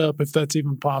sum that up, if that's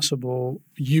even possible,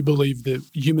 you believe that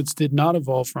humans did not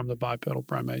evolve from the bipedal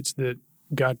primates, that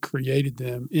God created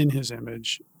them in His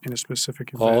image in a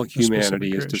specific event. All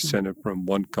humanity is descended from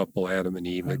one couple, Adam and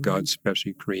Eve, that God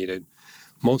specially created,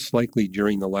 most likely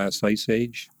during the last ice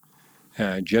age.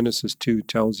 Genesis 2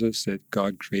 tells us that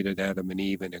God created Adam and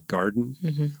Eve in a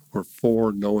garden where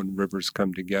 4 known rivers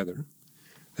come together.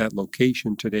 That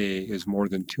location today is more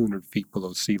than 200 feet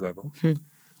below sea level.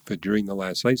 But during the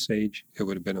last ice age, it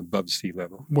would have been above sea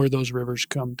level. Where those rivers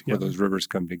come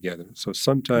together. So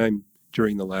sometime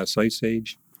during the last ice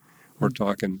age, we're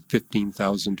talking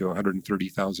 15,000 to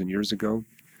 130,000 years ago,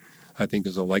 I think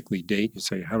is a likely date. You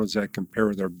say, how does that compare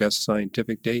with our best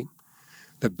scientific date?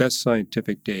 The best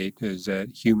scientific date is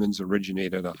that humans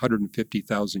originated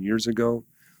 150,000 years ago,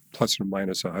 plus or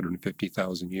minus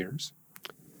 150,000 years.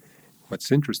 What's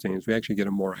interesting is we actually get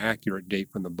a more accurate date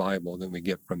from the Bible than we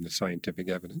get from the scientific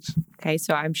evidence. Okay,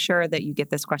 so I'm sure that you get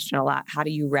this question a lot. How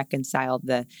do you reconcile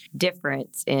the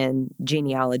difference in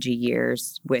genealogy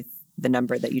years with the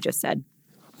number that you just said?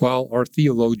 Well, our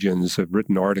theologians have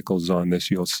written articles on this.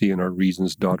 You'll see in our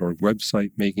reasons.org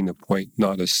website, making the point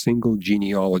not a single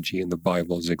genealogy in the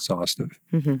Bible is exhaustive.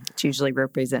 It usually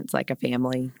represents like a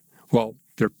family. Well,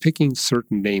 they're picking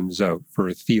certain names out for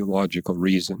a theological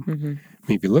reason. I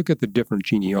mean, if you look at the different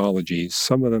genealogies,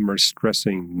 some of them are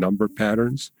stressing number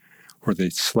patterns, where they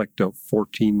select out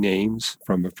 14 names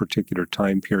from a particular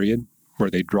time period,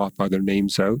 where they drop other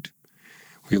names out.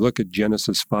 If you look at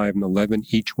Genesis 5 and 11,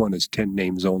 each one is 10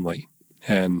 names only.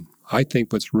 And I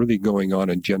think what's really going on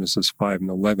in Genesis 5 and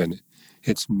 11,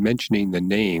 it's mentioning the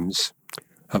names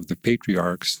of the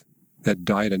patriarchs that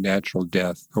died a natural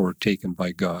death or were taken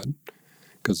by God.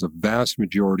 Because the vast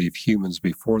majority of humans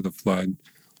before the flood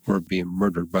were being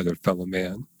murdered by their fellow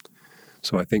man.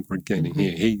 So I think we're getting,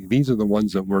 hey, these are the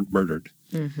ones that weren't murdered.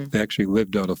 They actually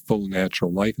lived out a full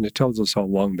natural life, and it tells us how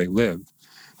long they lived.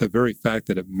 The very fact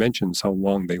that it mentions how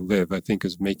long they live, I think,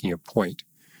 is making a point.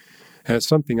 And it's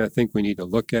something I think we need to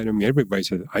look at. I mean, everybody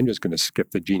says, I'm just going to skip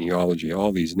the genealogy,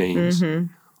 all these names.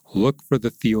 Look for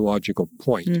the theological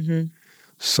point.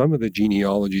 Some of the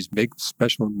genealogies make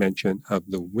special mention of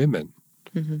the women.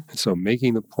 And so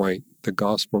making the point, the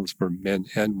gospel is for men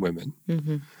and women.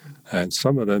 And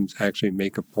some of them actually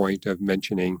make a point of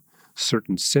mentioning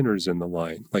certain sinners in the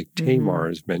line, like Tamar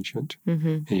is mentioned.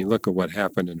 And you look at what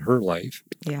happened in her life.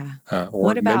 Or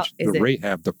what about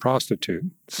Rahab, the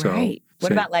prostitute. So,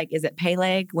 what about, like, is it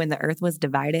Peleg when the earth was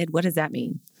divided? What does that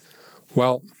mean?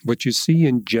 Well, what you see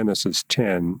in Genesis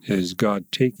 10 is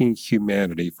God taking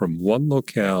humanity from one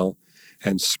locale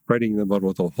and spreading them out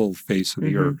over the whole face of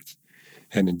the earth.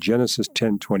 And in Genesis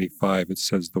 10:25, it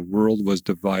says the world was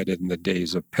divided in the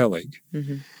days of Peleg.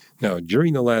 Now,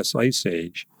 during the last ice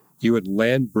age, you had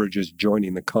land bridges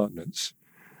joining the continents.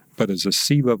 But as the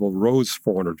sea level rose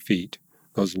 400 feet,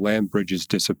 those land bridges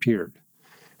disappeared.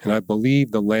 And I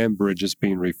believe the land bridge is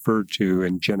being referred to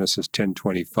in Genesis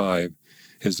 10:25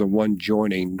 is the one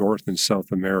joining North and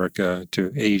South America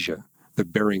to Asia, the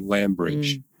Bering Land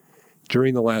Bridge.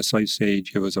 During the last ice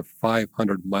age, it was a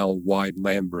 500-mile wide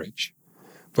land bridge.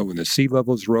 But when the sea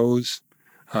levels rose,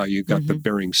 you got the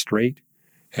Bering Strait.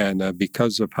 And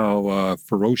because of how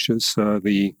ferocious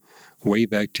the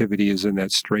wave activity is in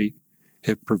that strait,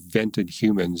 it prevented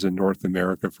humans in North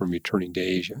America from returning to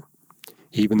Asia.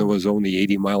 Even though it was only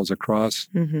 80 miles across,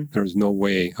 there was no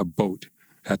way a boat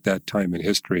at that time in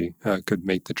history could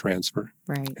make the transfer.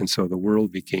 And so the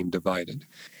world became divided.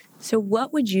 So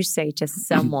what would you say to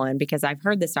someone, because I've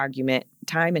heard this argument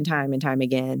time and time and time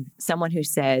again, someone who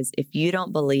says, if you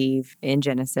don't believe in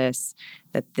Genesis,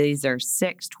 that these are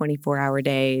 6 24-hour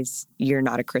days, you're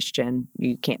not a Christian,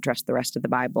 you can't trust the rest of the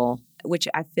Bible, which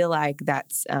I feel like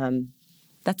that's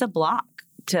a block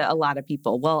to a lot of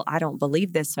people. Well, I don't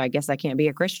believe this, so I guess I can't be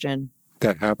a Christian.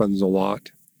 That happens a lot.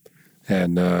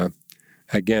 And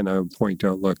again, I would point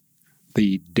out, look,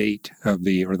 the date of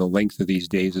the length of these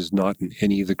days is not in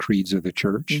any of the creeds of the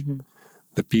church.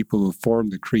 The people who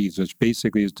formed the creeds, which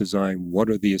basically is designed, what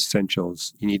are the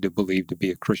essentials you need to believe to be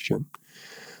a Christian?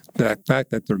 The fact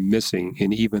that they're missing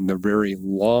in even the very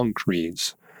long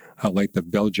creeds, like the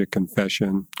Belgic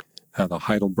Confession, the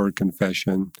Heidelberg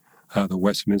Confession, the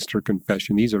Westminster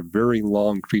Confession, these are very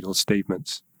long creedal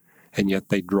statements, and yet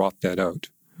they drop that out,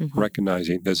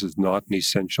 recognizing this is not an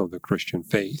essential of the Christian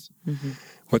faith.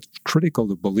 What's critical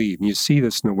to believe, and you see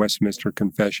this in the Westminster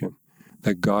Confession,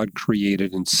 that God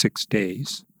created in 6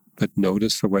 days. But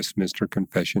notice the Westminster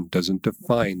Confession doesn't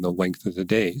define the length of the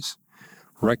days,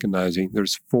 recognizing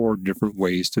there's 4 different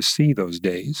ways to see those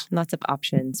days. Lots of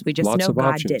options. We just know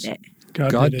God did it.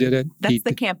 God did it. That's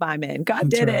the camp I'm in. God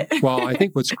did it. Well, I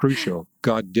think what's crucial,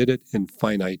 God did it in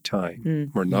finite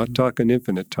time. We're not talking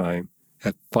infinite time.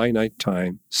 At finite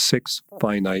time, 6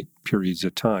 finite periods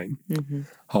of time.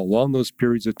 How long those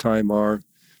periods of time are,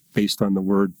 based on the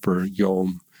word for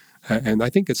yom. And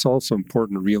I think it's also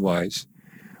important to realize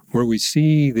where we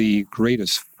see the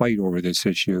greatest fight over this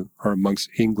issue are amongst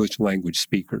English language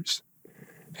speakers.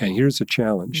 And here's the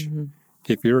challenge.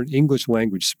 If you're an English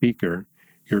language speaker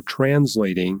You're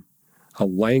translating a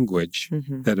language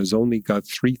that has only got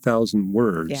 3,000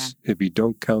 words, if you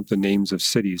don't count the names of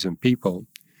cities and people,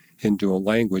 into a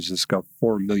language that's got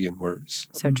 4 million words.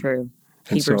 So true.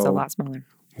 And Hebrew's so a lot smaller.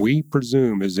 we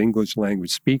presume as English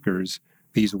language speakers,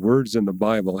 these words in the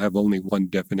Bible have only one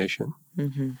definition.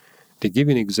 To give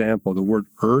you an example, the word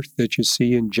earth that you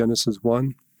see in Genesis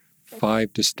 1,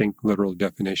 5 distinct literal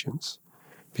definitions.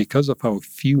 Because of how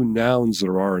few nouns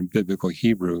there are in biblical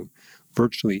Hebrew,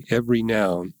 virtually every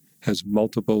noun has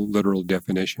multiple literal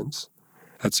definitions.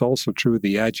 That's also true of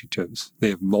the adjectives. They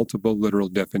have multiple literal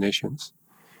definitions.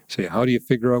 So how do you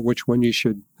figure out which one you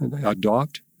should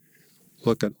adopt?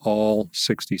 Look at all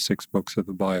 66 books of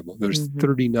the Bible. There's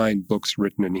 39 books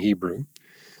written in Hebrew.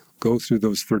 Go through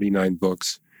those 39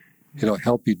 books. It'll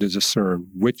help you to discern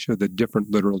which of the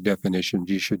different literal definitions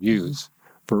you should use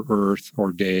for earth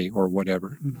or day or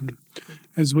whatever.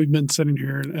 As we've been sitting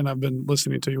here and I've been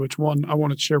listening to you, which one I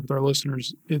want to share with our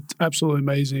listeners, it's absolutely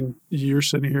amazing. You're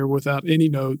sitting here without any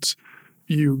notes.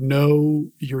 You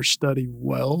know your study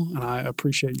well, and I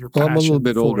appreciate your passion. Well, I'm a little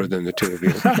bit older than the two of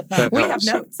you. We have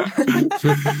notes.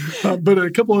 But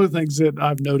a couple other things that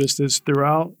I've noticed is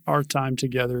throughout our time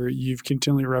together, you've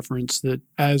continually referenced that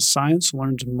as science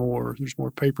learns more, there's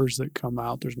more papers that come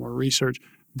out, there's more research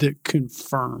that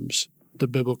confirms the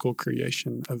biblical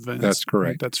creation events. That's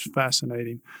correct. That's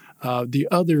fascinating. The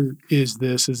other is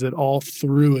that all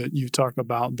through it, you talk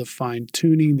about the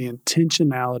fine-tuning, the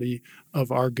intentionality of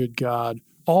our good God,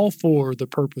 all for the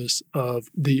purpose of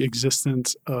the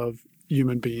existence of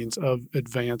human beings, of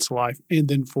advanced life, and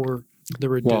then for the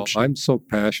redemption. Well, I'm so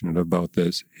passionate about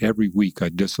this. Every week I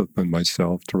discipline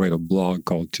myself to write a blog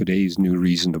called Today's New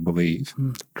Reason to Believe,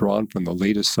 drawn from the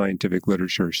latest scientific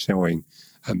literature showing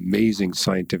amazing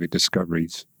scientific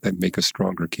discoveries that make a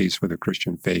stronger case for the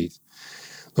Christian faith.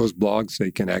 Those blogs,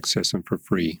 they can access them for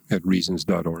free at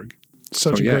reasons.org.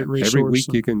 Such a great resource. Every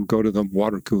week you can go to the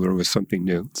water cooler with something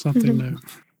new. Something new.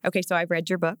 Okay, so I've read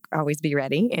your book, Always Be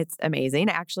Ready. It's amazing.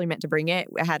 I actually meant to bring it.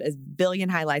 It had a billion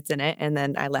highlights in it, and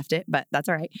then I left it, but that's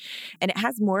all right. And it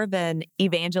has more of an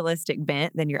evangelistic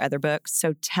bent than your other books.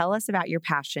 So tell us about your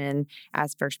passion,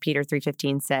 as 1 Peter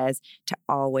 3:15 says, to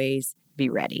always be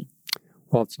ready.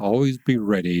 Well, it's always be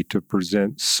ready to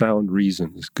present sound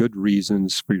reasons, good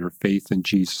reasons for your faith in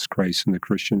Jesus Christ and the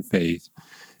Christian faith,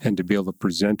 and to be able to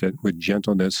present it with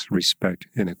gentleness, respect,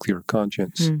 and a clear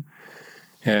conscience.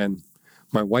 And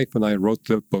my wife and I wrote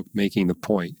the book Making the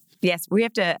Point. Yes, we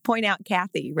have to point out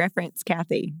Kathy, reference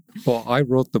Kathy. Well, I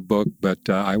wrote the book, but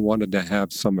I wanted to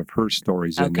have some of her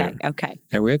stories in there. Okay.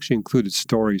 And we actually included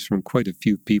stories from quite a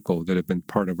few people that have been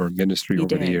part of our ministry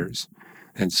over the years.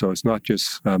 And so it's not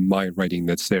just my writing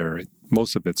that's there.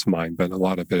 Most of it's mine, but a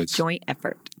lot of it's joint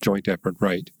effort. Joint effort,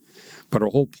 right. But our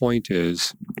whole point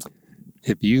is,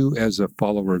 if you as a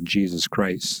follower of Jesus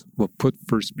Christ will put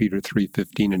 1 Peter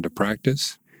 3:15 into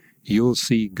practice, you'll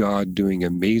see God doing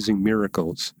amazing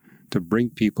miracles to bring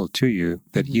people to you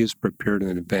that He has prepared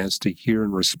in advance to hear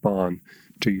and respond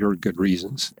to your good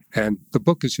reasons. And the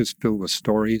book is just filled with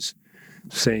stories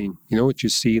saying, you know what you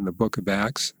see in the book of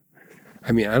Acts?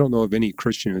 I mean, I don't know of any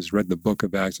Christian who's read the book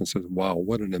of Acts and says, wow,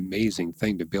 what an amazing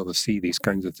thing to be able to see these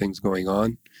kinds of things going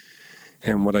on.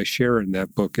 And what I share in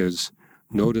that book is,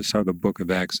 notice how the book of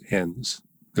Acts ends.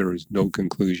 There is no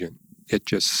conclusion. It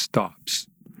just stops,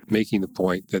 making the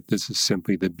point that this is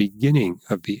simply the beginning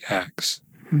of the Acts,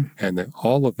 and that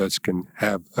all of us can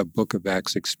have a book of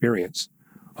Acts experience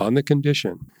on the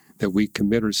condition that we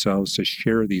commit ourselves to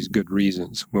share these good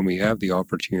reasons when we have the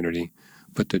opportunity,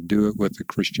 but to do it with a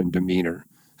Christian demeanor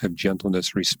of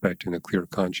gentleness, respect, and a clear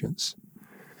conscience.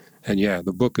 And yeah,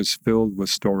 the book is filled with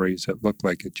stories that look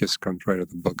like it just comes right out of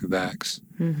the book of Acts,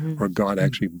 where God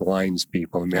actually blinds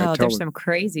people. I mean, there's some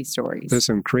crazy stories. There's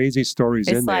some crazy stories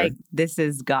in there. It's like, this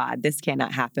is God. This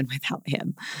cannot happen without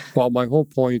Him. Well, my whole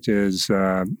point is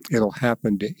it'll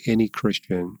happen to any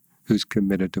Christian who's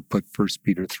committed to put 1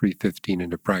 Peter 3:15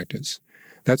 into practice.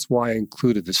 That's why I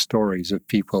included the stories of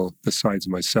people besides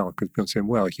myself, because people say,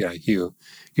 well, yeah, Hugh,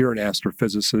 you're an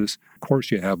astrophysicist. Of course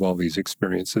you have all these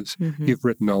experiences. You've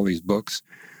written all these books.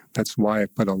 That's why I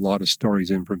put a lot of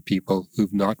stories in from people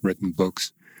who've not written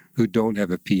books, who don't have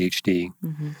a PhD.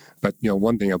 But,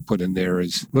 one thing I put in there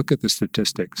is, look at the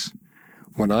statistics.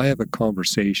 When I have a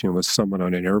conversation with someone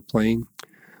on an airplane,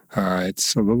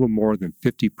 it's a little more than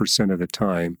 50% of the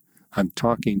time I'm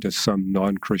talking to some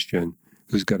non-Christian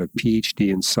who's got a PhD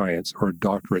in science or a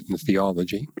doctorate in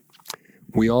theology.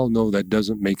 We all know that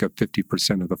doesn't make up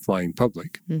 50% of the flying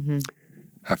public.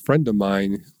 A friend of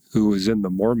mine who was in the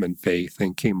Mormon faith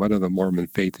and came out of the Mormon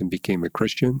faith and became a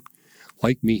Christian,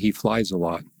 like me, he flies a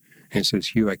lot. And he says,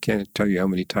 Hugh, I can't tell you how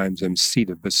many times I'm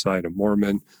seated beside a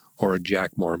Mormon or a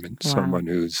Jack Mormon, someone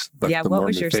who's left the Mormon what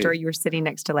was your faith. story? You were sitting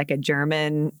next to like a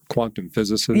German Quantum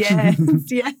physicist. Yes,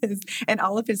 yes. And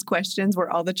all of his questions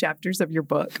were all the chapters of your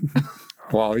book.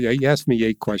 Well, yeah, he asked me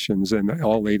 8 questions, and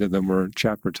all 8 of them were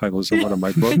chapter titles of one of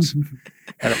my books.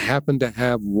 And I happened to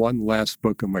have one last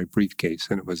book in my briefcase,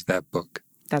 and it was that book.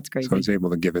 That's crazy. So I was able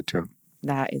to give it to him.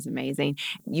 That is amazing.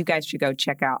 You guys should go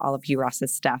check out all of Hugh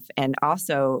Ross's stuff and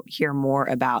also hear more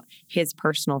about his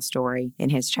personal story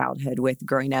in his childhood with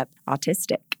growing up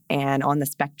autistic and on the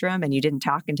spectrum. And you didn't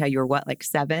talk until you were what, like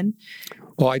 7?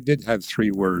 Well, I did have 3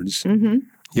 words.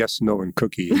 Yes, no, and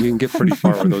cookie. You can get pretty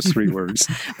far with those 3 words.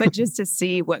 But just to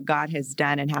see what God has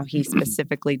done and how he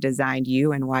specifically designed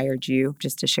you and wired you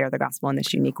just to share the gospel in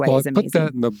this unique way is amazing. I put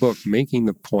that in the book, making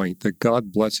the point that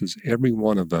God blesses every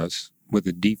one of us with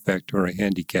a defect or a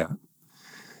handicap.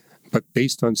 But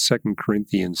based on 2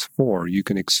 Corinthians 4, you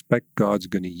can expect God's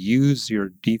going to use your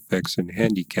defects and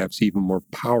handicaps even more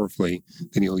powerfully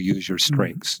than he'll use your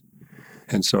strengths.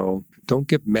 And so don't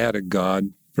get mad at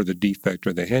God for the defect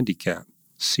or the handicap.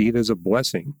 See it as a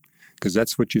blessing, because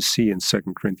that's what you see in 2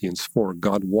 Corinthians 4.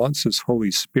 God wants his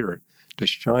Holy Spirit to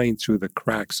shine through the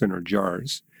cracks in our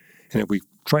jars. And if we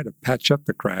try to patch up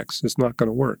the cracks, it's not going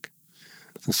to work.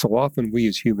 And so often we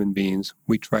as human beings,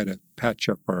 we try to patch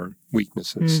up our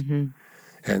weaknesses.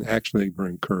 And actually we're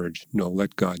encouraged, no,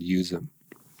 let God use them.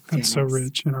 That's so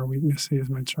rich. In our weakness, he is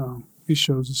made strong. He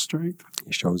shows his strength.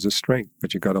 He shows his strength,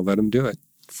 but you got to let him do it.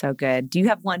 So good. Do you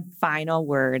have one final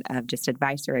word of just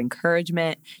advice or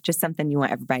encouragement, just something you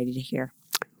want everybody to hear?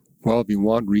 Well, if you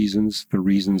want reasons, the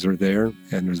reasons are there,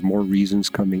 and there's more reasons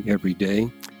coming every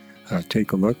day.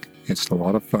 Take a look. It's a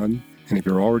lot of fun. And if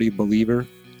you're already a believer,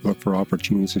 look for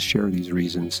opportunities to share these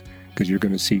reasons, because you're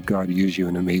going to see God use you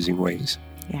in amazing ways.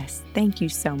 Yes. Thank you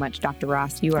so much, Dr.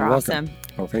 Ross. You are You're awesome.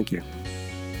 Welcome. Oh, thank you.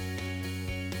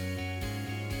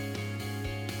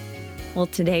 Well,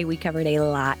 today we covered a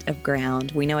lot of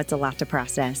ground. We know it's a lot to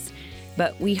process,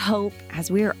 but we hope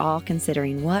as we are all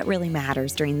considering what really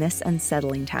matters during this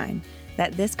unsettling time,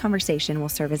 that this conversation will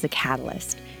serve as a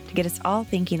catalyst to get us all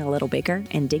thinking a little bigger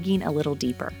and digging a little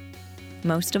deeper.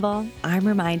 Most of all, I'm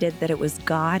reminded that it was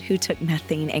God who took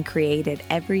nothing and created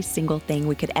every single thing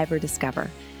we could ever discover.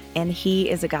 And he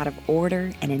is a God of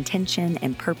order and intention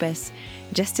and purpose,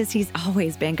 just as he's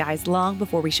always been, guys, long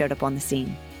before we showed up on the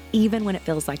scene. Even when it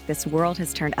feels like this world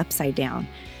has turned upside down,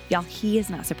 y'all, he is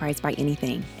not surprised by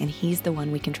anything, and he's the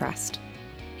one we can trust.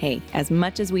 Hey, as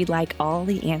much as we'd like all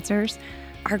the answers,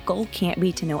 our goal can't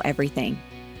be to know everything,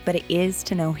 but it is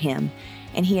to know him,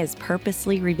 and he has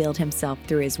purposely revealed himself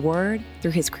through his word,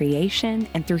 through his creation,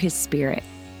 and through his spirit.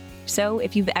 So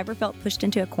if you've ever felt pushed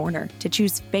into a corner to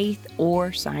choose faith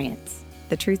or science,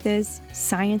 the truth is,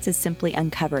 science is simply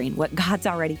uncovering what God's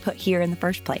already put here in the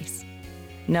first place.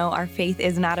 No, our faith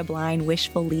is not a blind,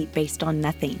 wishful leap based on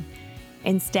nothing.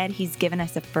 Instead, he's given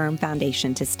us a firm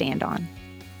foundation to stand on.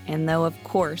 And though, of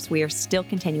course, we are still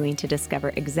continuing to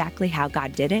discover exactly how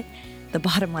God did it, the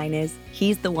bottom line is,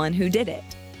 he's the one who did it.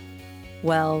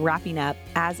 Well, wrapping up,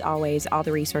 as always, all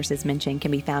the resources mentioned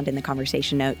can be found in the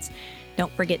conversation notes.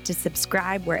 Don't forget to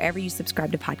subscribe wherever you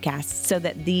subscribe to podcasts so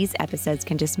that these episodes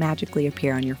can just magically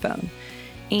appear on your phone.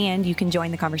 And you can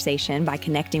join the conversation by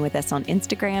connecting with us on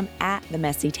Instagram at The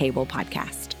Messy Table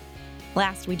Podcast.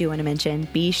 Last, we do want to mention,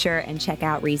 be sure and check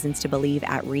out Reasons to Believe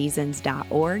at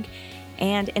reasons.org.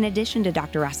 And in addition to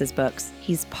Dr. Ross's books,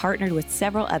 he's partnered with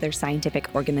several other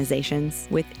scientific organizations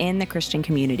within the Christian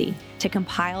community to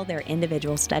compile their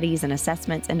individual studies and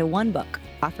assessments into one book,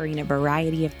 offering a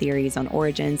variety of theories on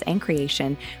origins and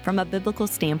creation from a biblical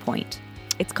standpoint.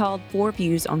 It's called 4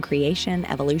 Views on Creation,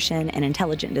 Evolution, and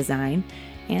Intelligent Design,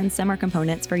 and some are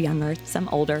components for young Earth, some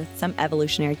older, some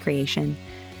evolutionary creation.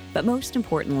 But most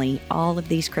importantly, all of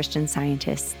these Christian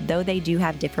scientists, though they do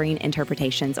have differing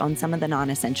interpretations on some of the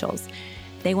non-essentials,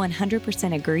 they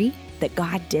 100% agree that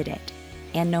God did it.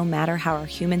 And no matter how our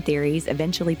human theories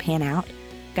eventually pan out,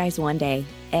 guys, one day,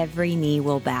 every knee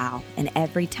will bow and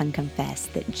every tongue confess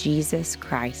that Jesus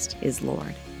Christ is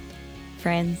Lord.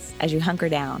 Friends, as you hunker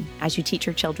down, as you teach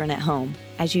your children at home,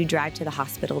 as you drive to the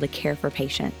hospital to care for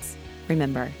patients,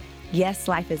 remember, yes,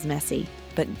 life is messy,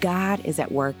 but God is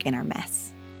at work in our mess.